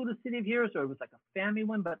reboot of City of Heroes or it was like a family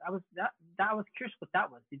one, but I was curious what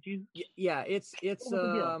that was. Did you? Yeah, it's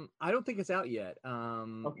I don't think it's out yet.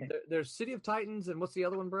 Okay. There's City of Titans, and what's the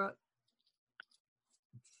other one, Brett?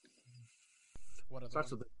 What other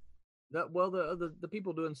Starts one? with the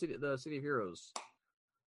people doing the City of Heroes.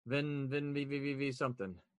 Vin V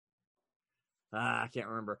something. I can't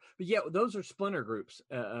remember, but yeah, those are splinter groups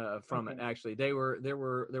from it. Actually, there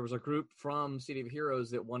was a group from City of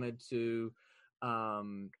Heroes that wanted to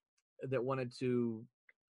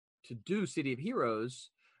do City of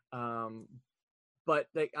Heroes, but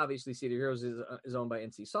they obviously City of Heroes is owned by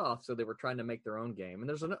NC Soft, so they were trying to make their own game. And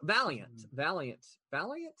there's a Valiant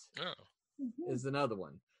is another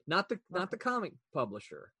one, not the comic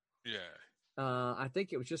publisher. Yeah, I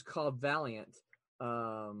think it was just called Valiant.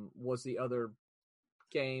 Was the other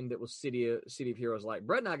game that was City of Heroes like.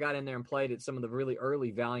 Brett and I got in there and played at some of the really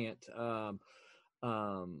early Valiant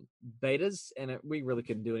betas, and we really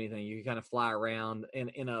couldn't do anything. You could kind of fly around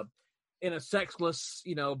in a sexless,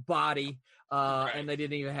 body, right. and they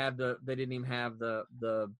didn't even have the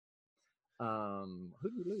who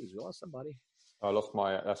did we lose? We lost somebody. I lost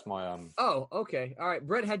that's my Oh, okay. All right.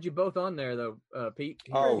 Brett had you both on there though, Pete.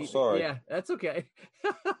 Oh, sorry. Yeah, that's okay.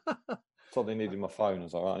 Thought they needed my phone. I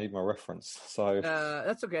was like, I need my reference. So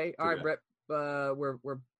that's okay. All right, Brett.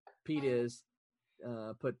 Where Pete is,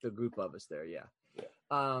 put the group of us there. Yeah.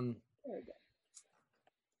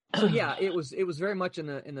 So yeah, it was very much in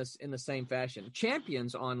the same fashion.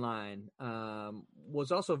 Champions Online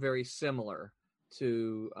was also very similar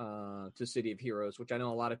to City of Heroes, which I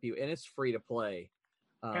know a lot of people, and it's free to play.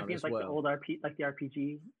 Champions like the old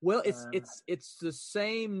RPG. Well, it's the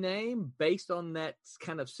same name based on that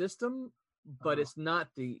kind of system, but it's not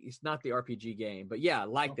the RPG game. But yeah,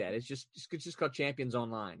 like that. It's just called Champions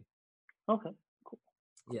Online. Okay, cool.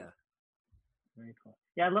 Yeah, very cool.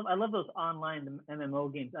 Yeah, I love those online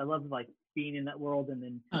MMO games. I love like being in that world and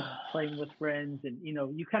then playing with friends, and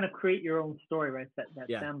you kind of create your own story, right? That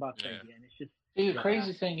sandbox idea, and it's just. See, the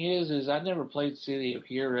crazy thing is I never played City of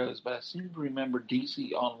Heroes, but I seem to remember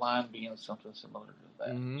DC Online being something similar to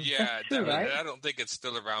that. Mm-hmm. Yeah, true, right? I don't think it's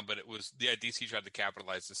still around, but it was. Yeah, DC tried to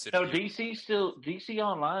capitalize the city. No, DC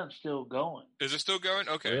Online's still going. Is it still going?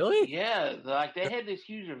 Okay. Really? Yeah, like they had this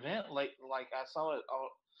huge event. Like I saw it.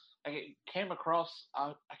 I came across.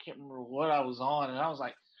 I can't remember what I was on, and I was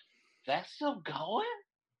like, "That's still going."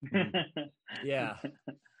 Yeah.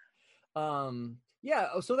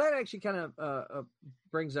 Yeah, so that actually kind of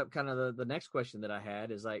brings up kind of the next question that I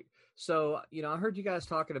had is like, so, I heard you guys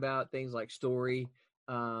talking about things like story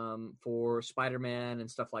for Spider-Man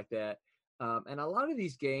and stuff like that. And a lot of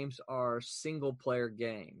these games are single-player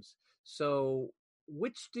games. So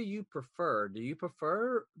which do you prefer? Do you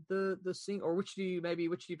prefer the single, or which do you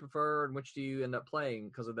prefer and which do you end up playing?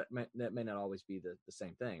 Because of that may not always be the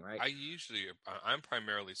same thing, right? I'm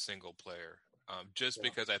primarily single-player. Just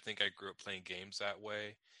because I think I grew up playing games that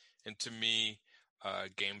way. And to me,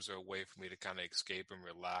 games are a way for me to kind of escape and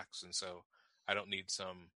relax. And so I don't need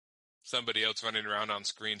somebody else running around on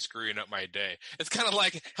screen screwing up my day. It's kind of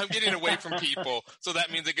like I'm getting away from people. So that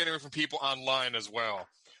means I'm getting away from people online as well.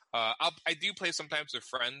 I do play sometimes with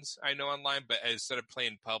friends I know online, but instead of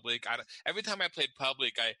playing public, every time I played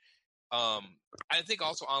public, I think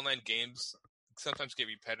also online games sometimes get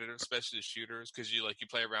repetitive, especially the shooters, because you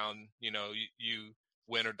play around, you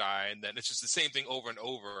win or die, and then it's just the same thing over and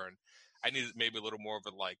over. And I need maybe a little more of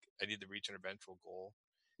I need to reach an eventual goal.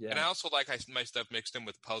 Yeah. And I also like my stuff mixed in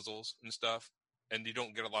with puzzles and stuff, and you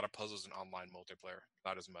don't get a lot of puzzles in online multiplayer,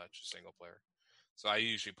 not as much as single player. So I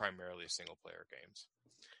usually primarily single player games.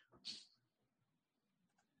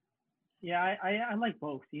 Yeah, I like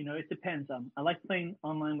both. It depends. I like playing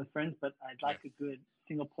online with friends, but I like a good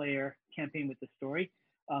single player campaign with the story.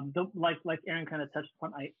 Like Aaron kind of touched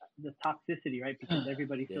upon the toxicity, right? Because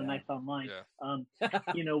everybody's so nice online. Yeah.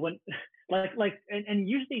 When and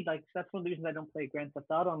usually that's one of the reasons I don't play Grand Theft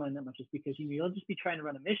Auto online that much is because you'll just be trying to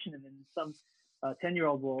run a mission and then some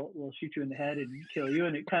 10-year-old will shoot you in the head and kill you,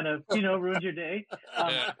 and it kind of ruins your day.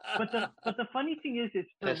 But the funny thing is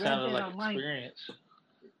for that sounded like online experience.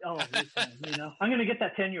 Oh, listen, I'm gonna get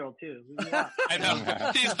that 10-year-old too. Yeah. I know.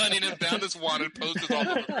 He's hunting him down. This wanted posters all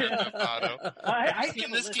over Grand Theft Auto. I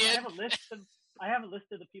have a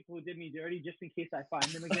list of the people who did me dirty just in case I find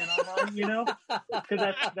them again online. Because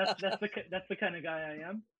that's the kind of guy I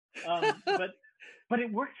am. But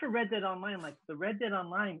it works for Red Dead Online. Like the Red Dead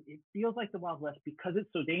Online, it feels like the Wild West because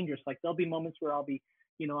it's so dangerous. Like there'll be moments where I'll be,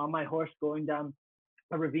 on my horse going down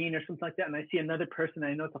a ravine or something like that, and I see another person.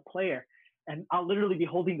 I know it's a player. and I'll literally be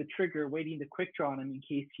holding the trigger, waiting to quick draw on him in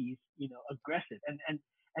case he's, aggressive.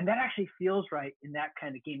 And that actually feels right in that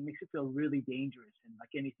kind of game. It makes it feel really dangerous and like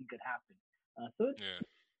anything could happen. So it's,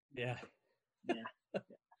 yeah.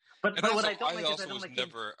 But And what also, I don't like is also I don't was like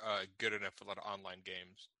never good enough for a lot of online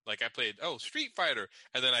games. Like I played Street Fighter,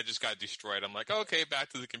 and then I just got destroyed. I'm like, okay, back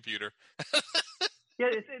to the computer. Yeah,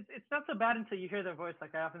 it's not so bad until you hear their voice.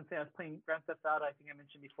 Like I often say, I was playing Grand Theft Auto, I think I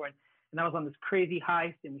mentioned before, and I was on this crazy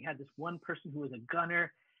heist, and we had this one person who was a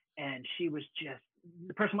gunner, and she was just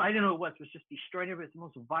the person I didn't know who it was just destroying everybody. It's the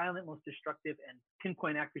most violent, most destructive, and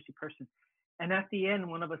pinpoint accuracy person. And at the end,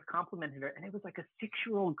 one of us complimented her, and it was like a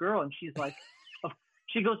 6-year-old girl, and she's like,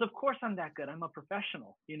 she goes, "Of course I'm that good. I'm a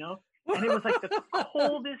professional," And it was like the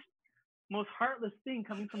coldest, most heartless thing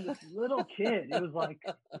coming from this little kid. It was like,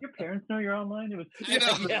 your parents know you're online? It was.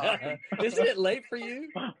 Yeah. Isn't it late for you?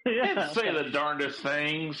 Yeah. say the darndest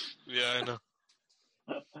things. Yeah, I know.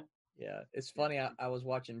 Yeah, it's funny. I was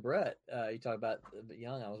watching Brett. You talk about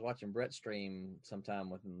young. I was watching Brett stream sometime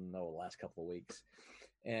within the last couple of weeks,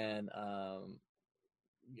 and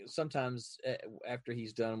sometimes after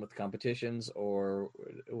he's done with competitions or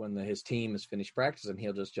when his team is finished practicing,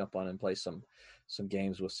 he'll just jump on and play some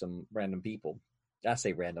games with some random people. I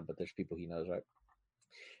say random, but there's people he knows, right?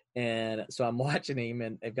 And so I'm watching him,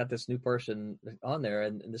 and they've got this new person on there,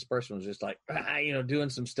 and this person was just like, doing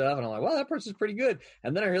some stuff, and I'm like, well, that person's pretty good.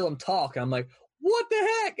 And then I hear them talk, and I'm like, what the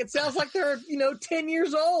heck? It sounds like they're 10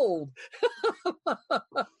 years old.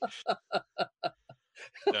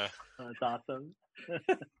 Yeah. That's awesome.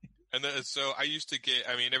 And then, so I used to get,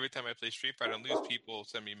 every time I play Street Fighter and lose, people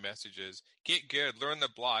send me messages, get good, learn the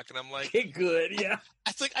block. And I'm like, get good, yeah.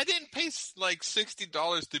 It's like, I didn't pay like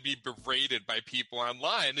 $60 to be berated by people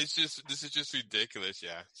online. This is just ridiculous.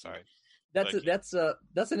 Yeah, sorry. That's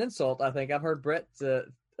an insult. I think I've heard Brett say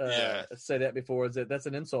that before. That's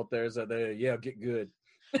an insult there. Is that get good.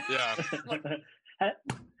 Yeah.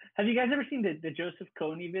 Have you guys ever seen the Joseph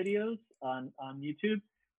Kony videos on YouTube?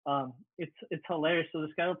 It's hilarious. So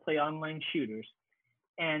this guy will play online shooters,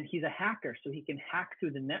 and he's a hacker, so he can hack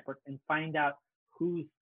through the network and find out who's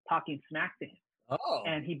talking smack to him. Oh.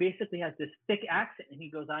 And he basically has this thick accent, and he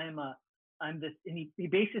goes, I'm this, and he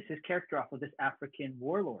bases his character off of this African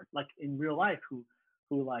warlord, like in real life, who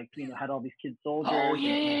had all these kid soldiers and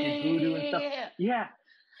did voodoo and stuff. Yeah.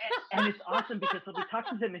 And it's awesome because he'll be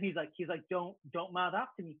talking to him, and he's like, don't mouth off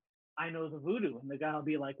to me. I know the voodoo. And the guy will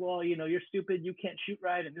be like, well, you're stupid. You can't shoot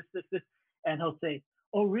right. And this. And he'll say,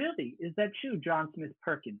 oh, really? Is that true, John Smith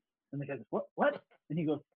Perkins? And the guy goes, what? And he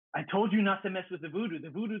goes, I told you not to mess with the voodoo. The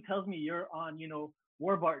voodoo tells me you're on,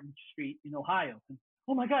 Warburton Street in Ohio. And,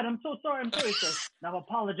 oh my God, I'm so sorry. I'm sorry, sir. Now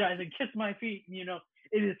apologize and kiss my feet. And,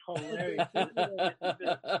 it is hilarious.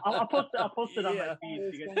 I'll post it on my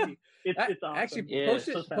feed. So you guys see. It's awesome.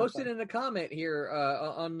 Actually, post it in the comment here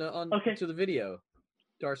on to the video.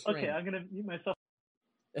 Okay, I'm gonna mute myself.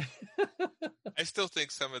 I still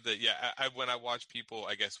think some of the when I watch people,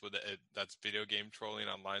 I guess with that's video game trolling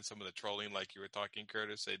online, some of the trolling like you were talking,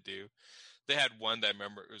 Curtis, they do. They had one that I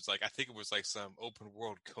remember. It was like, I think it was like some open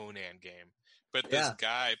world Conan game, but this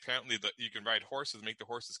guy apparently you can ride horses, make the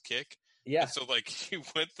horses kick. Yeah. And so like he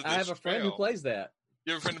went to this I have a friend who plays that.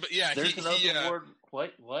 You have a friend, but yeah, there's an open world.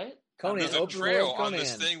 What? Conan. There's a trail on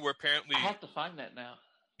this thing where apparently I have to find that now.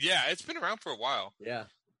 Yeah, it's been around for a while. Yeah.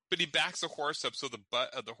 But he backs the horse up so the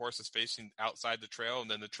butt of the horse is facing outside the trail, and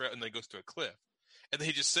then it goes to a cliff. And then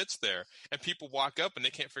he just sits there, and people walk up, and they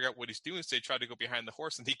can't figure out what he's doing, so they try to go behind the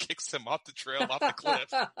horse, and he kicks them off the trail, off the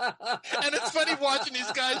cliff. And it's funny watching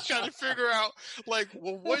these guys trying to figure out, like,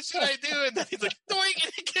 well, what should I do? And then he's like, doink,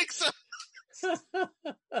 and he kicks them.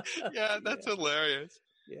 Yeah, that's hilarious.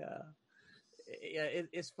 Yeah. Yeah,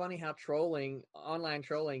 it's funny how online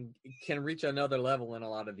trolling can reach another level in a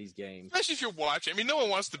lot of these games. Especially if you're watching. No one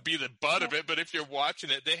wants to be the butt of it, but if you're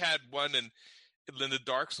watching it, they had one in the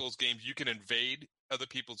Dark Souls games, you can invade other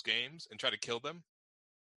people's games and try to kill them,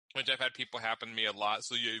 which I've had people happen to me a lot,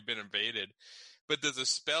 so you've been invaded. But there's a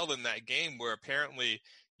spell in that game where apparently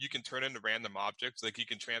you can turn into random objects, like you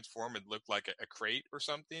can transform and look like a crate or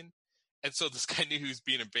something. And so this guy knew he was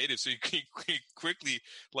being invaded, so he quickly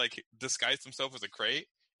disguised himself as a crate,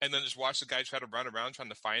 and then just watched the guy try to run around trying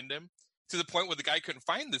to find him. To the point where the guy couldn't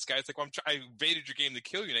find this guy. It's like, well, I invaded your game to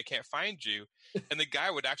kill you, and I can't find you. And the guy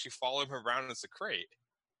would actually follow him around as a crate.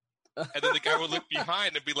 And then the guy would look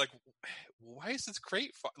behind and be like, "Why is this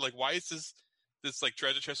crate? Why is this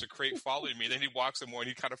treasure chest or crate following me?" And then he walks some more, and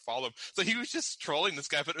he kind of follow him. So he was just trolling this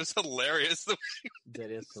guy, but it was hilarious.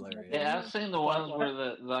 That is hilarious. Yeah, I've seen the ones where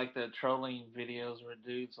the trolling videos where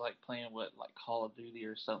dudes playing Call of Duty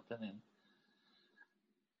or something, and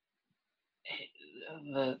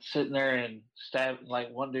sitting there and stabbing.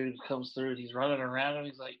 Like one dude comes through and he's running around him.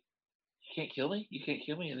 He's like, "You can't kill me! You can't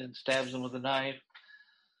kill me!" And then stabs him with a knife.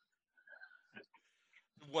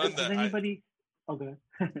 One that anybody? Okay.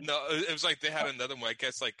 No, it was like they had another one. I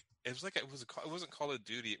guess like it wasn't Call of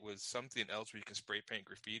Duty. It was something else where you can spray paint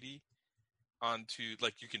graffiti onto,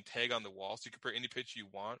 like, you can tag on the wall, so you can put any picture you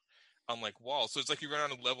want on like walls. So it's like you run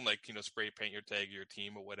on a level, like, spray paint your tag, your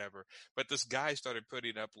team or whatever. But this guy started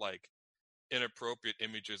putting up like inappropriate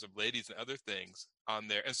images of ladies and other things on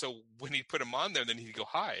there. And so when he put them on there, then he'd go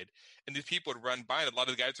hide. And these people would run by, and a lot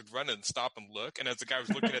of the guys would run and stop and look. And as the guy was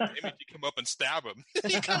looking at the image, he'd come up and stab him.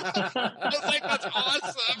 I was like, that's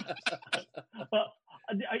awesome. Well,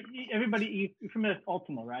 everybody, you're familiar with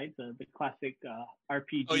Ultima, right? The classic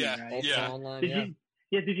RPG, oh, yeah. right? Yeah. Online,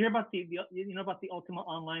 did you hear about the about the Ultima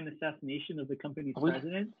Online assassination of the company's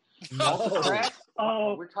president? Ultra Crack?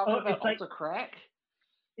 We're talking about it's like, Ultra Crack?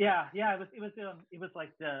 Yeah. It was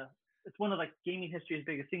like it's one of like gaming history's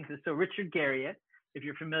biggest things. So Richard Garriott, if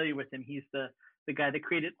you're familiar with him, he's the guy that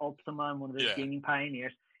created Ultima and one of the gaming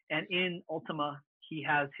pioneers. And in Ultima, he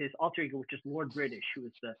has his alter ego, which is Lord British, who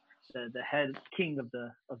is the head king of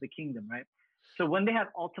the kingdom, right? So when they had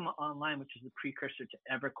Ultima Online, which is the precursor to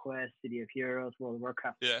EverQuest, City of Heroes, World of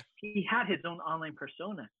Warcraft, he had his own online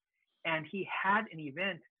persona, and he had an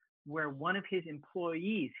event where one of his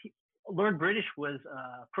employees, Lord British was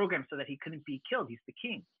programmed so that he couldn't be killed. He's the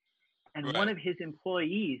king, and one of his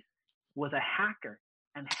employees was a hacker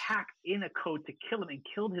and hacked in a code to kill him and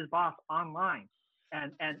killed his boss online,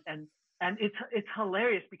 and it's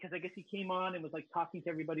hilarious because I guess he came on and was like talking to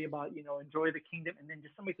everybody about enjoy the kingdom, and then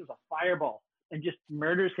just somebody throws a fireball and just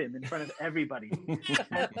murders him in front of everybody.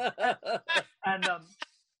 and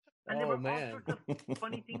there were all sorts of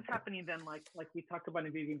funny things happening then, like we talked about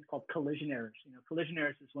in video games called collision errors. Collision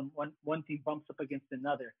errors is when one thing bumps up against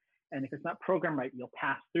another, and if it's not programmed right, you'll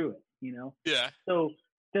pass through it. Yeah. So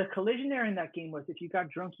the collision error in that game was if you got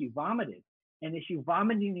drunk, you vomited, and if you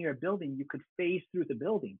vomited near a building, you could phase through the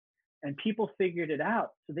building. And people figured it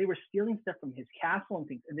out. So they were stealing stuff from his castle and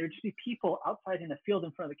things. And there'd just be people outside in a field in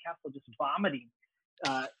front of the castle just vomiting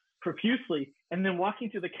profusely, and then walking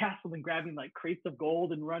through the castle and grabbing like crates of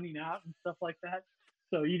gold and running out and stuff like that.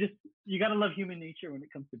 So you got to love human nature when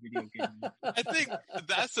it comes to video games. I think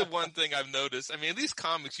that's the one thing I've noticed. I mean, at least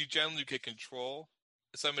comics, you generally can control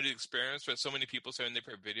some of the experience, but so many people say when they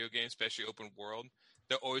play video games, especially open world,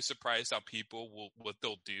 they're always surprised how people what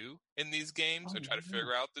they'll do in these games or try to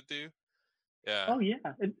figure out to do. Yeah. Oh yeah,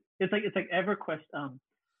 it's like EverQuest.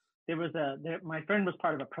 There was my friend was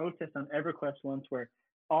part of a protest on EverQuest once where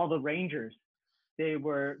all the Rangers they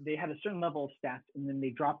had a certain level of stats and then they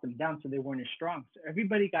dropped them down so they weren't as strong. So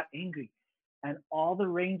everybody got angry, and all the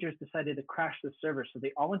Rangers decided to crash the server. So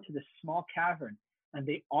they all went to this small cavern and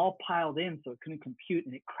they all piled in so it couldn't compute,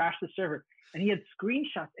 and it crashed the server. And he had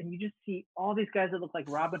screenshots, and you just see all these guys that look like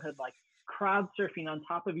Robin Hood, like crowd surfing on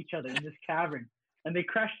top of each other in this cavern. And they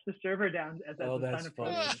crashed the server down as a sign of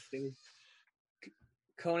protest.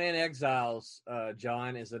 Conan Exiles,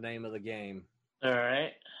 John, is the name of the game. All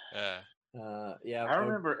right. Yeah. I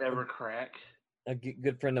remember EverCrack. A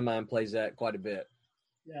good friend of mine plays that quite a bit.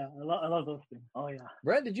 Yeah, I love those things. Oh, yeah.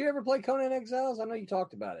 Brett, did you ever play Conan Exiles? I know you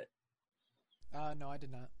talked about it. No, I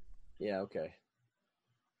did not. Yeah, okay.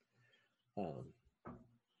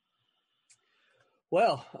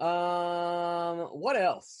 Well, what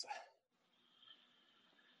else?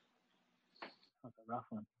 That's a rough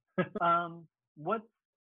one.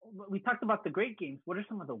 We talked about the great games. What are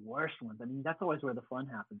some of the worst ones? I mean, that's always where the fun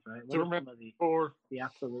happens, right? What are some of the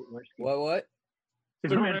absolute worst games? What?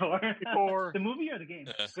 Superman 4? The movie or the game?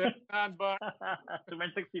 $79.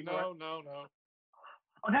 Superman 64? No.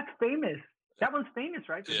 Oh, that's famous. That one's famous,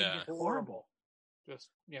 right? Yeah. It's horrible.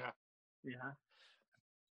 Yeah.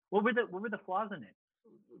 What were the flaws in it?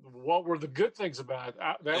 What were the good things about it?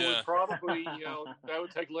 That would probably, that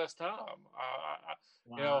would take less time.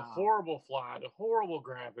 Horrible flight, horrible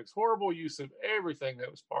graphics, horrible use of everything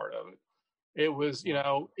that was part of it. It was,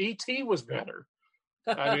 E.T. was better.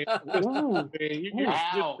 I mean, that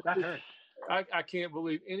hurt. I can't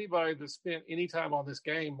believe anybody that spent any time on this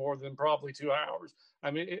game more than probably 2 hours. I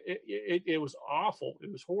mean, it was awful.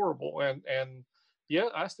 It was horrible. And yeah,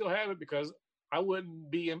 I still have it because I would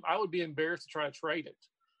be embarrassed to try to trade it.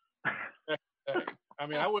 I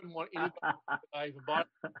mean, I wouldn't want anybody to even buy it.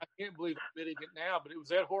 I can't believe I'm admitting it now, but it was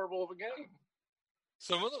that horrible of a game.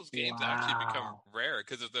 Some of those games actually become rare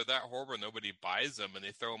because if they're that horrible, nobody buys them and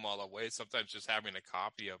they throw them all away. Sometimes just having a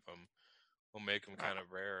copy of them will make them kind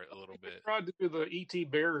of rare a little bit. They tried to do the E.T.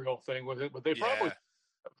 burial thing with it, but they probably...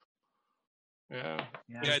 Yeah,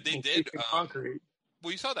 they did. Concrete.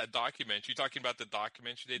 Well, you saw that documentary. You talking about the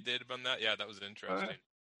documentary they did on that? Yeah, that was interesting.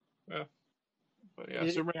 Yeah. But yeah,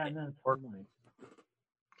 Superman. No, it's fine.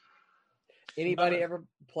 Anybody ever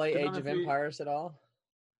play Age of Empires at all?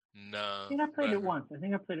 No. I think I played it once.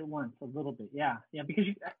 A little bit. Yeah, because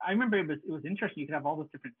I remember it was interesting. You could have all those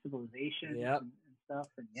different civilizations and stuff.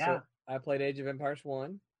 And So I played Age of Empires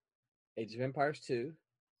 1, Age of Empires 2,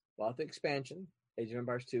 bought the expansion. Age of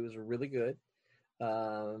Empires 2 was really good.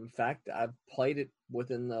 In fact, I've played it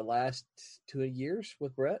within the last 2 years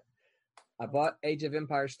with Brett. I bought Age of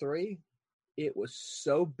Empires 3. It was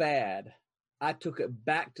so bad, I took it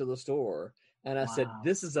back to the store and I said,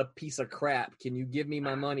 "This is a piece of crap. Can you give me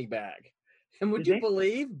my money back?" And would you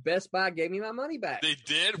believe Best Buy gave me my money back? They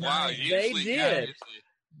did? Wow. They did.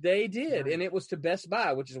 They did. And it was to Best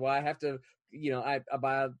Buy, which is why I have to,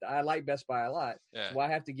 I like Best Buy a lot. Yeah. So I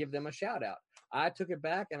have to give them a shout out. I took it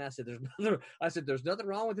back and I said, there's nothing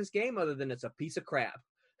wrong with this game other than it's a piece of crap.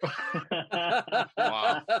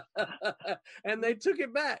 Wow. And they took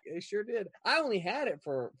it back. They sure did. I only had it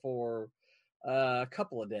for a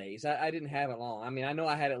couple of days. I didn't have it long. I mean, I know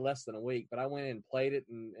I had it less than a week, but I went in and played it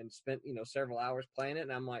and spent, several hours playing it.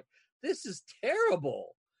 And I'm like, this is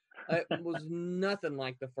terrible. It was nothing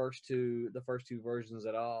like the first two versions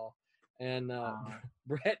at all. And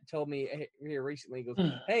Brett told me here recently, he goes,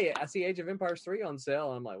 "Hey, I see Age of Empires 3 on sale."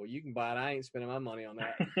 And I'm like, "Well, you can buy it. I ain't spending my money on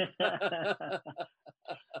that."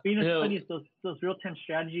 But it's funny, it's those real-time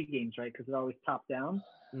strategy games, right? Because they're always top-down.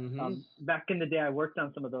 Mm-hmm. Back in the day, I worked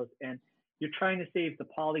on some of those, and you're trying to save the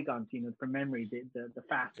polygons, from memory, the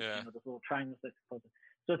fastest, those little triangles.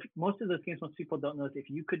 So most of those games, most people don't know, is if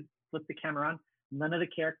you could flip the camera on, none of the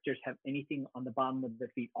characters have anything on the bottom of their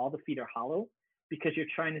feet. All the feet are hollow because you're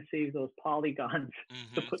trying to save those polygons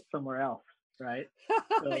to put somewhere else. Right?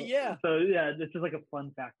 So, yeah. So this is like a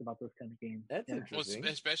fun fact about those kind of games. That's interesting.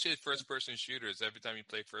 Well, especially first-person shooters. Every time you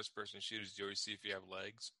play first-person shooters, you always see if you have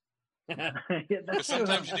legs. Because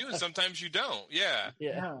sometimes you do, and sometimes you don't. Yeah.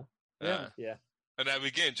 And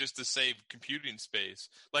again, just to save computing space.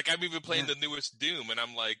 Like I'm even playing the newest Doom, and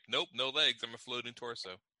I'm like, nope, no legs. I'm a floating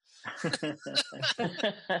torso.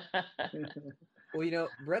 Well,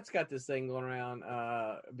 Brett's got this thing going around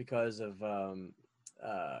because of the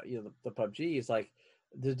PUBG is like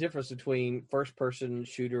the difference between first-person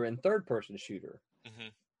shooter and third-person shooter.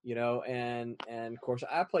 And of course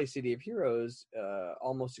I play City of Heroes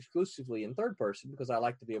almost exclusively in third person because I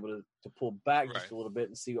like to be able to pull back just a little bit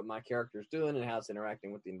and see what my character's doing and how it's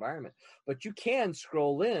interacting with the environment. But you can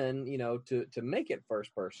scroll in, to make it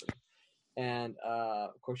first person. And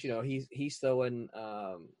of course, he's throwing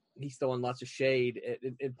lots of shade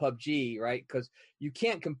in PUBG, right? Because you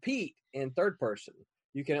can't compete in third person.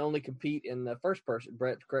 You can only compete in the first person.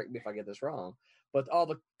 Brett, correct me if I get this wrong, but all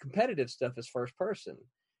the competitive stuff is first person.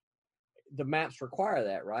 The maps require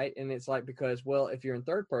that, right? And it's like, because, well, if you're in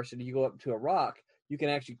third person, you go up to a rock, you can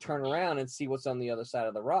actually turn around and see what's on the other side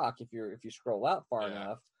of the rock if you scroll out far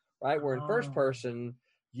enough, right? Where in first person,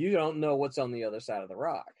 you don't know what's on the other side of the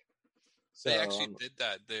rock. So, they actually did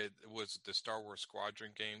that. Was the Star Wars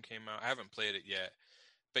Squadron game came out. I haven't played it yet,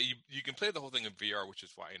 but you can play the whole thing in VR, which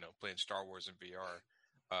is why playing Star Wars in VR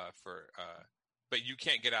but you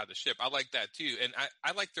can't get out of the ship. I like that too, and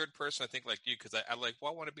I like third person. I think like you because I like.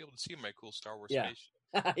 Well, I want to be able to see my cool Star Wars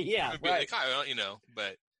spaceship. Yeah, right. Like,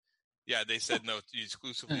 but yeah, they said no. You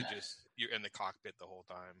exclusively you're in the cockpit the whole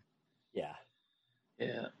time. Yeah.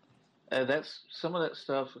 That's some of that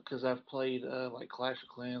stuff because I've played like Clash of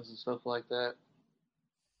Clans and stuff like that.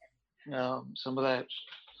 Some of that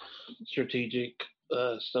strategic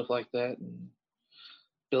stuff like that and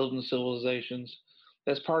building civilizations.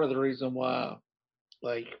 That's part of the reason why,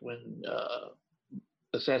 like when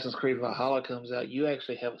Assassin's Creed Valhalla comes out, you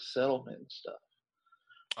actually have a settlement and stuff.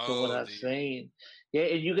 From what I've seen,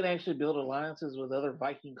 and you can actually build alliances with other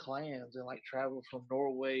Viking clans and like travel from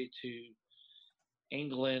Norway to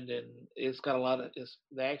England, and it's got a lot of.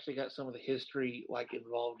 They actually got some of the history like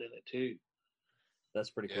involved in it too. That's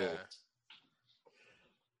pretty cool.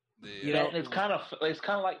 And it's kind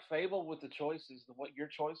of like Fable with the choices. What your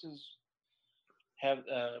choices have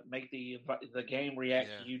make the game react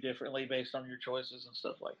to you differently based on your choices and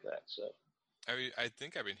stuff like that. So, I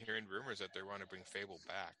think I've been hearing rumors that they want to bring Fable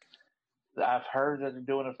back. I've heard that they're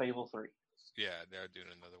doing a Fable 3. Yeah, they're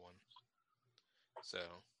doing another one.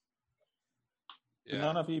 So,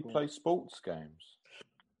 None of you play sports games?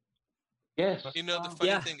 Yes. The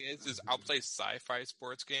funny thing is I'll play sci-fi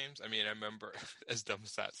sports games. I mean, I remember, as dumb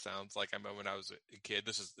as that sounds, like I remember when I was a kid,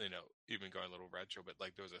 this is, even going a little retro, but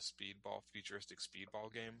like there was a futuristic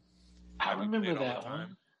speedball game. I remember that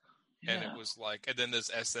one. And it was like, and then there's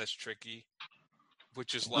SS Tricky.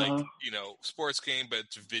 which is like sports game, but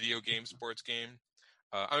it's a video game sports game.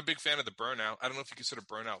 I'm a big fan of the Burnout. I don't know if you consider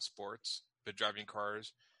Burnout sports, but driving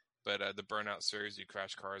cars. But the Burnout series, you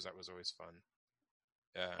crash cars. That was always fun.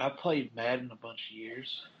 I played Madden a bunch of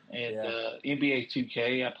years, and NBA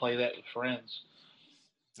 2K. I play that with friends.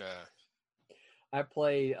 I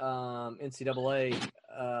played NCAA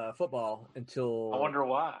football until I wonder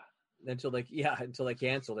why. Until they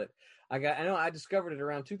canceled it. I discovered it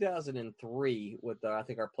around 2003 with I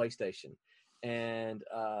think our PlayStation, and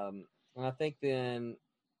I think then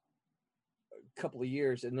a couple of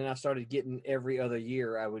years, and then I started getting every other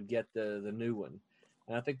year. I would get the new one,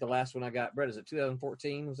 and I think the last one I got, Brett, is it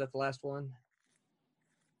 2014? Was that the last one?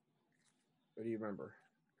 Or do you remember?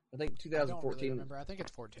 I think 2014. I don't really remember. I think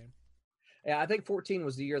it's 14. Yeah, I think 14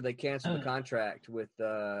 was the year they canceled the contract with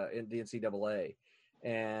in the NCAA,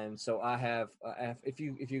 and so I have if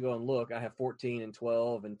you go and look, I have 14 and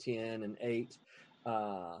 12 and 10 and 8,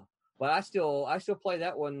 but I still play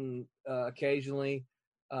that one occasionally,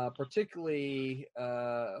 particularly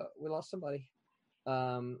we lost somebody,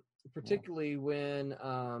 particularly when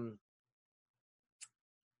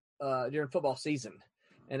during football season,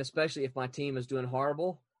 and especially if my team is doing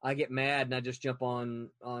horrible. I get mad and I just jump on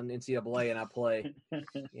NCAA and I play,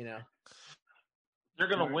 They're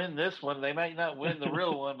going to win this one. They might not win the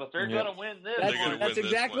real one, but they're going to win this one. That's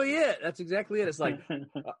exactly it. That's exactly it. It's like,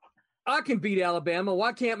 I can beat Alabama.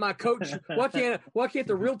 Why can't my coach? Why can't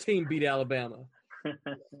the real team beat Alabama?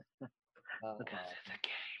 Because it's a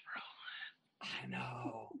game, I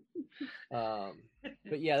know.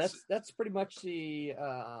 But yeah, that's pretty much the.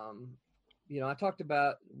 I talked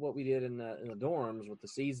about what we did in the dorms with the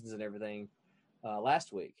seasons and everything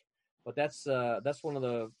last week, but that's one of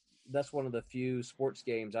the few sports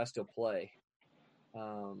games I still play.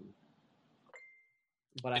 But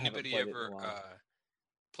anybody ever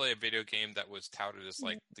play a video game that was touted as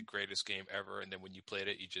like the greatest game ever, and then when you played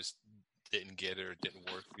it, you just didn't get it or it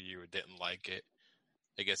didn't work for you or didn't like it?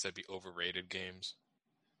 I guess that'd be overrated games.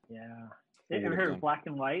 Yeah. Have you ever heard of Black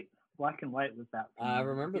and White? Black and White was that. I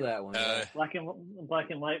remember that one. Black and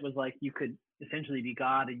White was like you could essentially be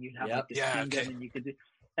God and you'd have like this kingdom and you could do,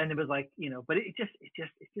 and it was like but it just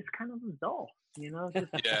kind of was dull,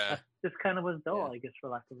 just kind of was dull, I guess, for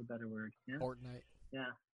lack of a better word. Yeah. Fortnite.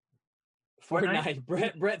 Yeah. Fortnite.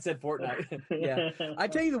 Brett said Fortnite. Yeah. I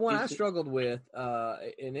tell you, the one I struggled with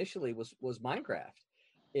initially was Minecraft.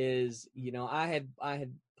 I had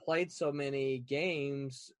played so many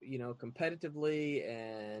games, competitively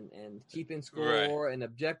and keeping score and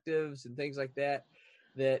objectives and things like that,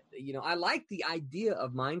 I like the idea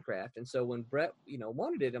of Minecraft. And so when Brett,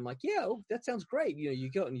 wanted it, I'm like, yeah, that sounds great. You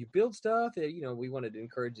go and you build stuff. We wanted to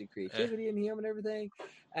encourage the creativity in him and everything.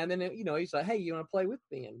 And then, he's like, hey, you want to play with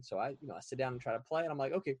me? And so I sit down and try to play, and I'm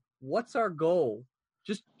like, okay, what's our goal?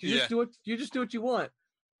 Just do what you want.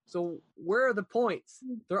 So where are the points?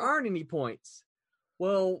 There aren't any points.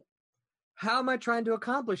 Well, how am I trying to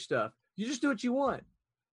accomplish stuff? You just do what you want.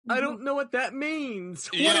 I don't know what that means.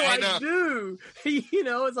 What do I do?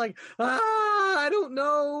 It's like, I don't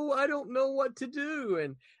know. I don't know what to do.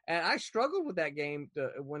 And I struggled with that game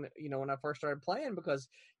when I first started playing, because,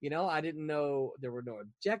 I didn't know there were no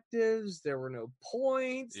objectives. There were no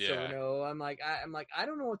points. Yeah. There were no, I'm like, I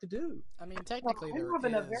don't know what to do. I mean, technically I'm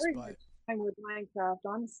having a very hard time with Minecraft,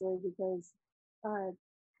 honestly, because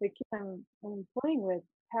the kid I'm playing with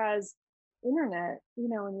has internet,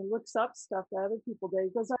 and he looks up stuff that other people do. He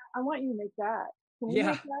goes, I want you to make that. Can we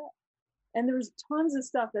make that? And there's tons of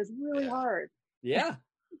stuff that's really hard. Yeah.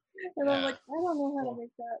 And I'm like, I don't know how to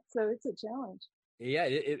make that. So it's a challenge. Yeah,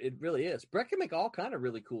 it really is. Brett can make all kind of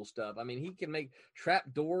really cool stuff. I mean, he can make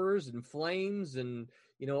trap doors and flames and,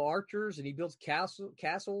 archers, and he builds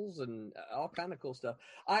castles and all kind of cool stuff.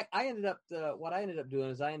 I ended up, what I ended up doing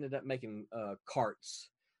is I ended up making carts.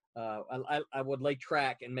 I would lay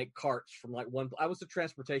track and make carts from like one. I was the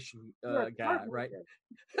transportation guy, right?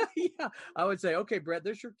 Yeah, I would say, okay, Brett,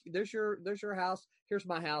 there's your house. Here's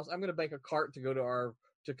my house. I'm going to make a cart to go to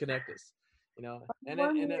connect us. And I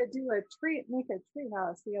wanted to make a tree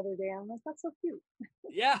house the other day. I'm like, that's so cute.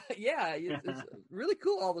 Yeah, it's really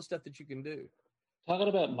cool. All the stuff that you can do. Talking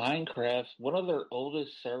about Minecraft, one of their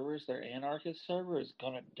oldest servers, their Anarchist server, is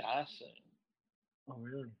going to die soon. Oh,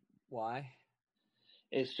 really? Why?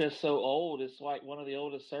 It's just so old. It's like one of the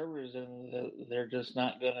oldest servers, and they're just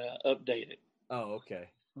not going to update it. Oh, okay.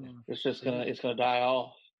 It's just it's gonna die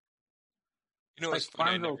off. It's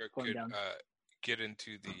funny. I never could get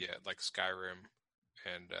into the like Skyrim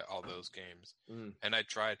and all those games. Mm. And I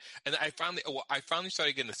tried, and I finally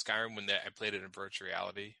started getting the Skyrim when I played it in virtual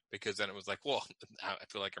reality, because then it was like, well, I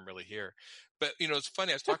feel like I'm really here. But it's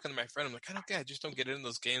funny. I was talking to my friend. I'm like, I just don't get into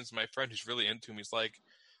those games. My friend who's really into them, he's like,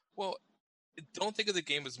 well, don't think of the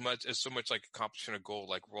game as so much like accomplishing a goal,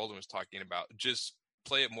 like Roland was talking about. Just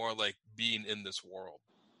play it more like being in this world,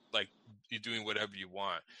 like you're doing whatever you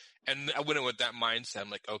want. And I went in with that mindset. I'm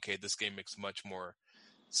like, okay, this game makes much more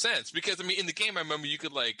sense, because in the game, I remember you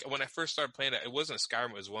could, like, when I first started playing it wasn't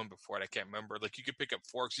Skyrim, it was one before it, I can't remember. Like, you could pick up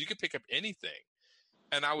forks, you could pick up anything,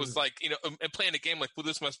 and I was like, and playing a game like, well,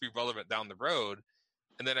 this must be relevant down the road.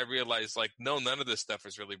 And then I realized, like, no, none of this stuff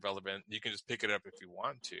is really relevant. You can just pick it up if you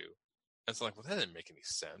want to. And so, like, well, that didn't make any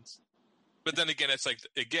sense. But then again, it's like,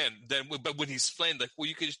 but when he's explained, like, well,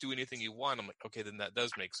 you could just do anything you want, I'm like, okay, then that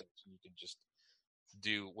does make sense. You can just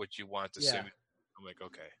do what you want to simulate. I'm like,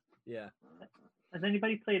 okay. Yeah. Has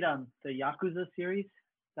anybody played the Yakuza series?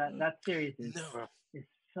 That series is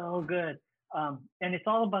so good. And it's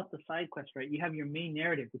all about the side quests, right? You have your main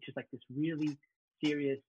narrative, which is like this really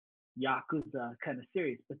serious Yakuza kind of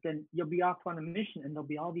series. But then you'll be off on a mission, and there'll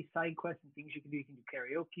be all these side quests and things you can do. You can do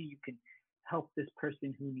karaoke. You can help this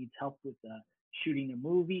person who needs help with shooting a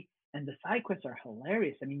movie. And the side quests are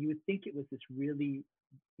hilarious. I mean, you would think it was this really,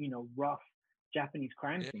 rough Japanese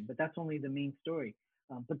crime thing, but that's only the main story.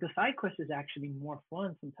 But the side quest is actually more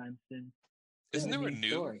fun sometimes than Isn't there a new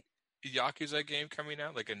story. Yakuza game coming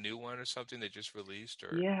out, like a new one or something they just released?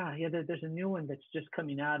 Or Yeah, there's a new one that's just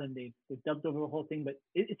coming out, and they've dubbed over the whole thing. But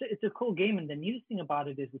it's a cool game, and the neatest thing about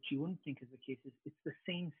it is, which you wouldn't think is the case, is it's the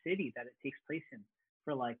same city that it takes place in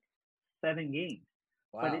for like 7 games.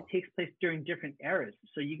 Wow. But it takes place during different eras,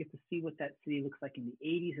 so you get to see what that city looks like in the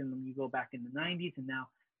 80s, and then you go back in the 90s, and now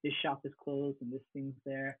this shop is closed and this thing's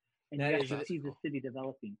there. And you actually see the city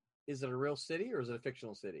developing. Is it a real city or is it a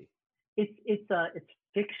fictional city? It's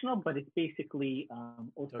fictional, but it's basically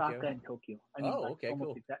Osaka and Tokyo. I mean, okay,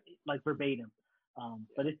 cool. Exactly, like verbatim.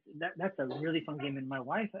 But that's a really fun game, and my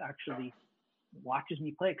wife actually watches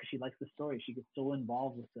me play because she likes the story. She gets so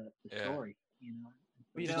involved with the story.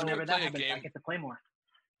 Whenever that happens, I get to play more.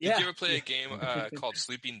 Did you ever play a game called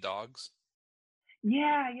Sleeping Dogs?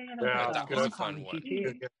 Yeah. That was a fun one.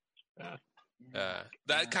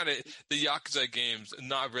 That kind of the Yakuza games,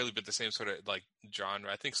 not really, but the same sort of like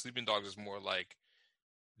genre. I think Sleeping Dogs is more like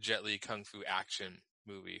Jet Li kung fu action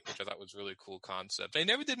movie, which I thought was a really cool concept. They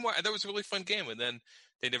never did more. That was a really fun game, and then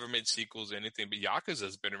they never made sequels or anything. But Yakuza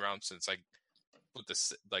has been around since with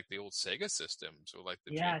the old Sega systems, or like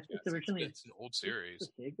the it's originally it's an old series.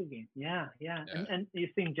 It's a Sega game. Yeah. And you're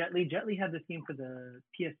saying Jet Li had this game for the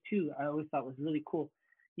PS2. I always thought was really cool.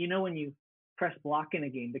 When you press block in a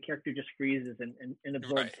game, the character just freezes and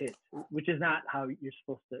absorbs hits, which is not how you're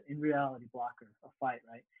supposed to, in reality, block a fight,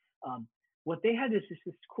 right? What they had is just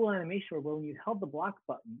this cool animation where when you held the block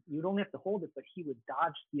button, you'd only have to hold it, but he would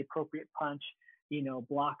dodge the appropriate punch,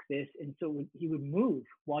 block this, and so he would move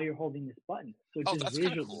while you're holding this button. So that's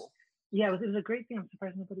kind of cool. Yeah, it was a great thing. I'm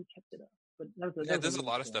surprised nobody kept it up. But there's a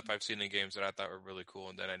lot of stuff I've seen in games that I thought were really cool,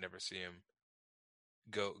 and then I never see him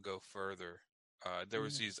go further. There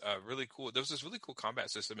was these really cool. There was this really cool combat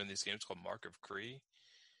system in these games called Mark of Kree.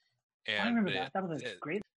 And I remember that. That was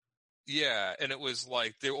great. Yeah, and it was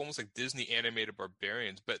like they were almost like Disney animated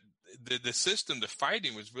barbarians, but the system, the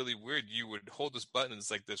fighting was really weird. You would hold this button, and it's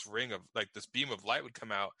like this ring of like this beam of light would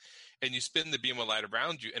come out, and you spin the beam of light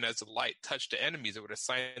around you, and as the light touched the enemies, it would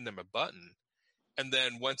assign them a button. And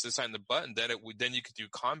then once assigned the button, then you could do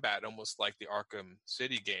combat almost like the Arkham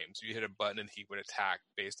City games. You hit a button and he would attack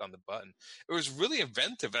based on the button. It was really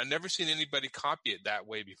inventive. I'd never seen anybody copy it that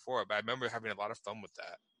way before, but I remember having a lot of fun with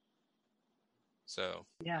that. So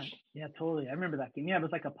yeah, totally. I remember that game. Yeah, it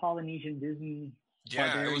was like a Polynesian Disney.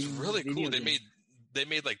 Yeah, it was really cool. They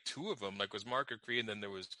made like 2 of them. Like it was Mark of Kree, and then there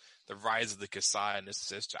was the Rise of the Kasai and his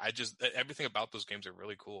sister. Everything about those games are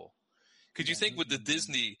really cool. Because you think with the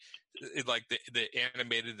Disney, like the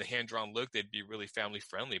animated, the hand-drawn look, they'd be really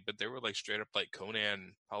family-friendly, but they were like straight up like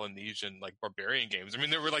Conan, Polynesian, like barbarian games. I mean,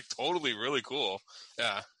 they were like totally really cool.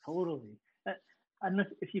 Yeah. Totally. Unless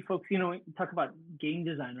if you folks, talk about game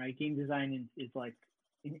design, right? Game design is like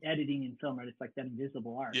in editing and film, right? It's like that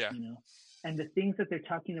invisible art, And the things that they're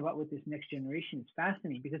talking about with this next generation is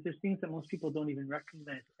fascinating because there's things that most people don't even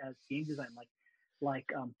recognize as game design, like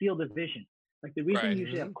field of vision. Like the reason you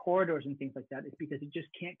usually have corridors and things like that is because it just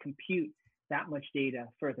can't compute that much data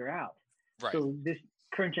further out. Right. So this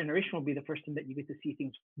current generation will be the first time that you get to see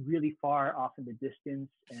things really far off in the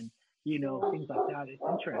distance and, things like that. It's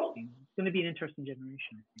interesting. It's going to be an interesting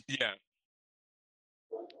generation, I think. Yeah.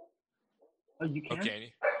 Oh, you can?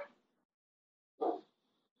 Okay.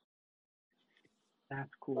 That's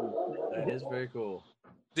cool. That is very cool.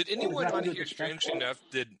 Did anyone on here, strangely enough,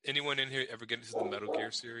 did anyone in here ever get into the Metal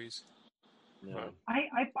Gear series? No.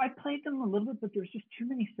 I played them a little bit, but there was just too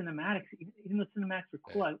many cinematics. Even though cinematics were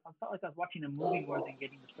cool, I felt like I was watching a movie more than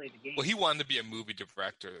getting to play the game. Well, he wanted to be a movie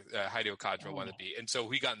director. Hideo Kojima wanted to be, and so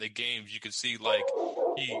we got in the games. You could see like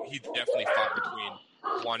he definitely fought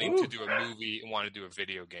between wanting to do a movie and wanting to do a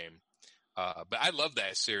video game. But I love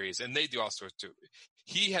that series, and they do all sorts of.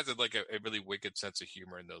 He has a really wicked sense of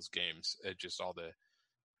humor in those games. Just all the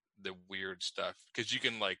weird stuff, because you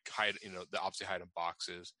can like hide, obviously hide in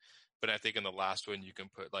boxes. But I think in the last one you can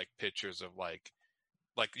put like pictures of like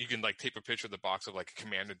you can like tape a picture of the box of like a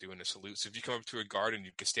commander doing a salute. So if you come up to a guard and you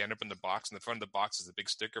can stand up in the box, and the front of the box is a big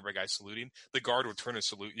sticker of a guy saluting, the guard will turn and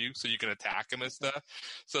salute you, so you can attack him and stuff.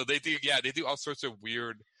 So they do all sorts of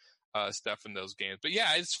weird stuff in those games. But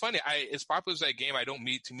yeah, it's funny. As popular as that game, I don't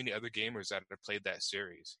meet too many other gamers that have played that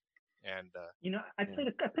series. And I played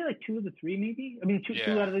like 2 of the 3 maybe. I mean,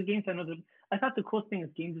 two out of the games. I thought the coolest thing is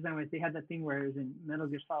game design was they had that thing where it was in Metal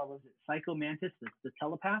Gear Solid, was it Psycho Mantis, the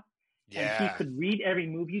telepath? Yeah. And he could read every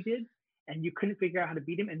move you did, and you couldn't figure out how to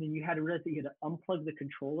beat him, and then you had to realize that you had to unplug the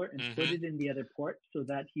controller and put it in the other port so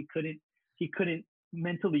that he couldn't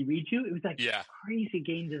mentally read you. It was like crazy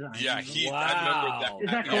game design. Yeah, I remember that.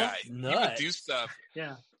 Is that cool? Yeah, he would do stuff.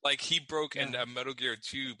 Yeah. Like he broke in Metal Gear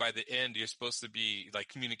 2. By the end, you're supposed to be like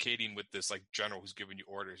communicating with this like general who's giving you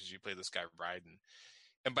orders as you play this guy Raiden.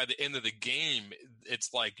 And by the end of the game,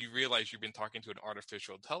 it's like you realize you've been talking to an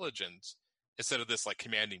artificial intelligence instead of this like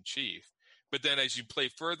commanding chief. But then as you play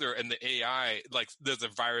further and the AI, like there's a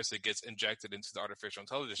virus that gets injected into the artificial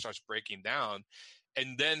intelligence, starts breaking down.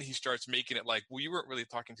 And then he starts making it like, well, you weren't really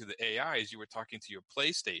talking to the AIs, you were talking to your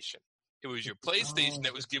PlayStation. It was your PlayStation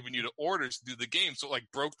that was giving you the orders to do the game. So it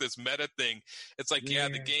like broke this meta thing. It's like, the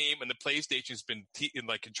game and the PlayStation's been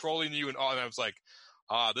like controlling you and all. And I was like,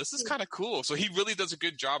 this is kind of cool. So he really does a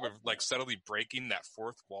good job of like subtly breaking that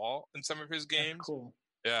fourth wall in some of his games. That's cool.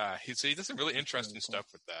 Yeah, he does some really interesting stuff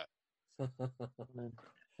with that.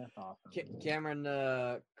 That's awesome.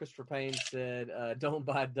 Cameron Christopher Payne said, "Don't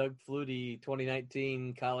buy Doug Flutie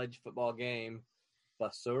 2019 college football game,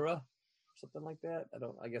 Basura, something like that."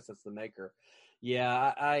 I guess that's the maker.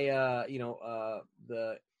 Yeah,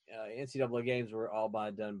 the NCAA games were all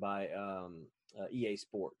done by EA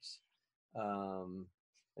Sports.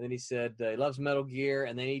 And then he said he loves Metal Gear,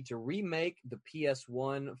 and they need to remake the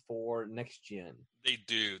PS1 for next gen. They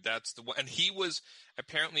do. That's the one. And he was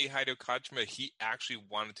apparently Hideo Kojima. He actually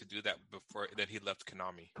wanted to do that before that he left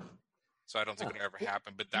Konami. So I don't think it ever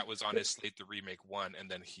happened. But that was on his slate to remake 1, and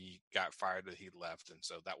then he got fired and he left, and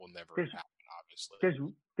so that will never happen.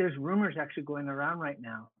 Obviously, there's rumors actually going around right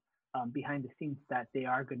now behind the scenes that they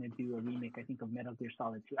are going to do a remake. I think of Metal Gear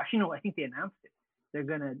Solid 2. Actually, no, I think they announced it. They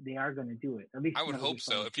are gonna do it. At least I would hope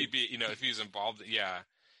so. If he'd be, if he's involved, yeah,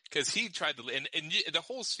 because he tried to, and the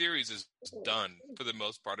whole series is done for the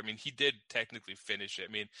most part. I mean, he did technically finish it. I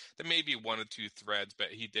mean, there may be 1 or 2 threads, but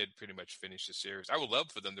he did pretty much finish the series. I would love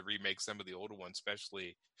for them to remake some of the older ones,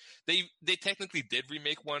 especially they technically did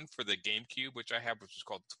remake one for the GameCube, which I have, which is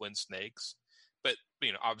called Twin Snakes. But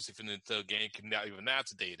obviously for the Nintendo GameCube, now even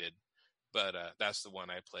that's dated. But that's the one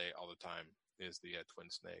I play all the time is the Twin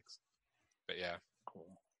Snakes. But yeah.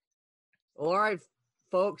 Cool. All right,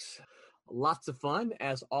 folks. Lots of fun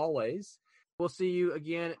as always. We'll see you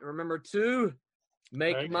again. Remember to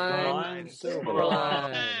make mine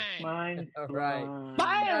Silverline. Mine. All right.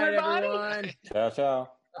 Bye, everybody. Everyone. Ciao,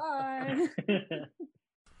 ciao. Bye.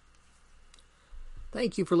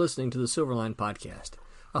 Thank you for listening to the Silverline Podcast.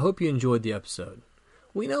 I hope you enjoyed the episode.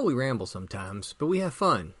 We know we ramble sometimes, but we have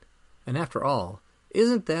fun. And after all,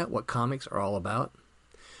 isn't that what comics are all about?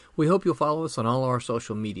 We hope you'll follow us on all our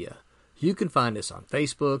social media. You can find us on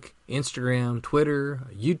Facebook, Instagram, Twitter,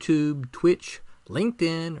 YouTube, Twitch,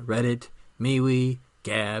 LinkedIn, Reddit, MeWe,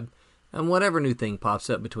 Gab, and whatever new thing pops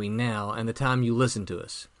up between now and the time you listen to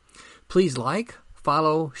us. Please like,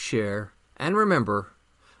 follow, share, and remember,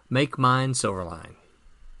 make mine Silverline.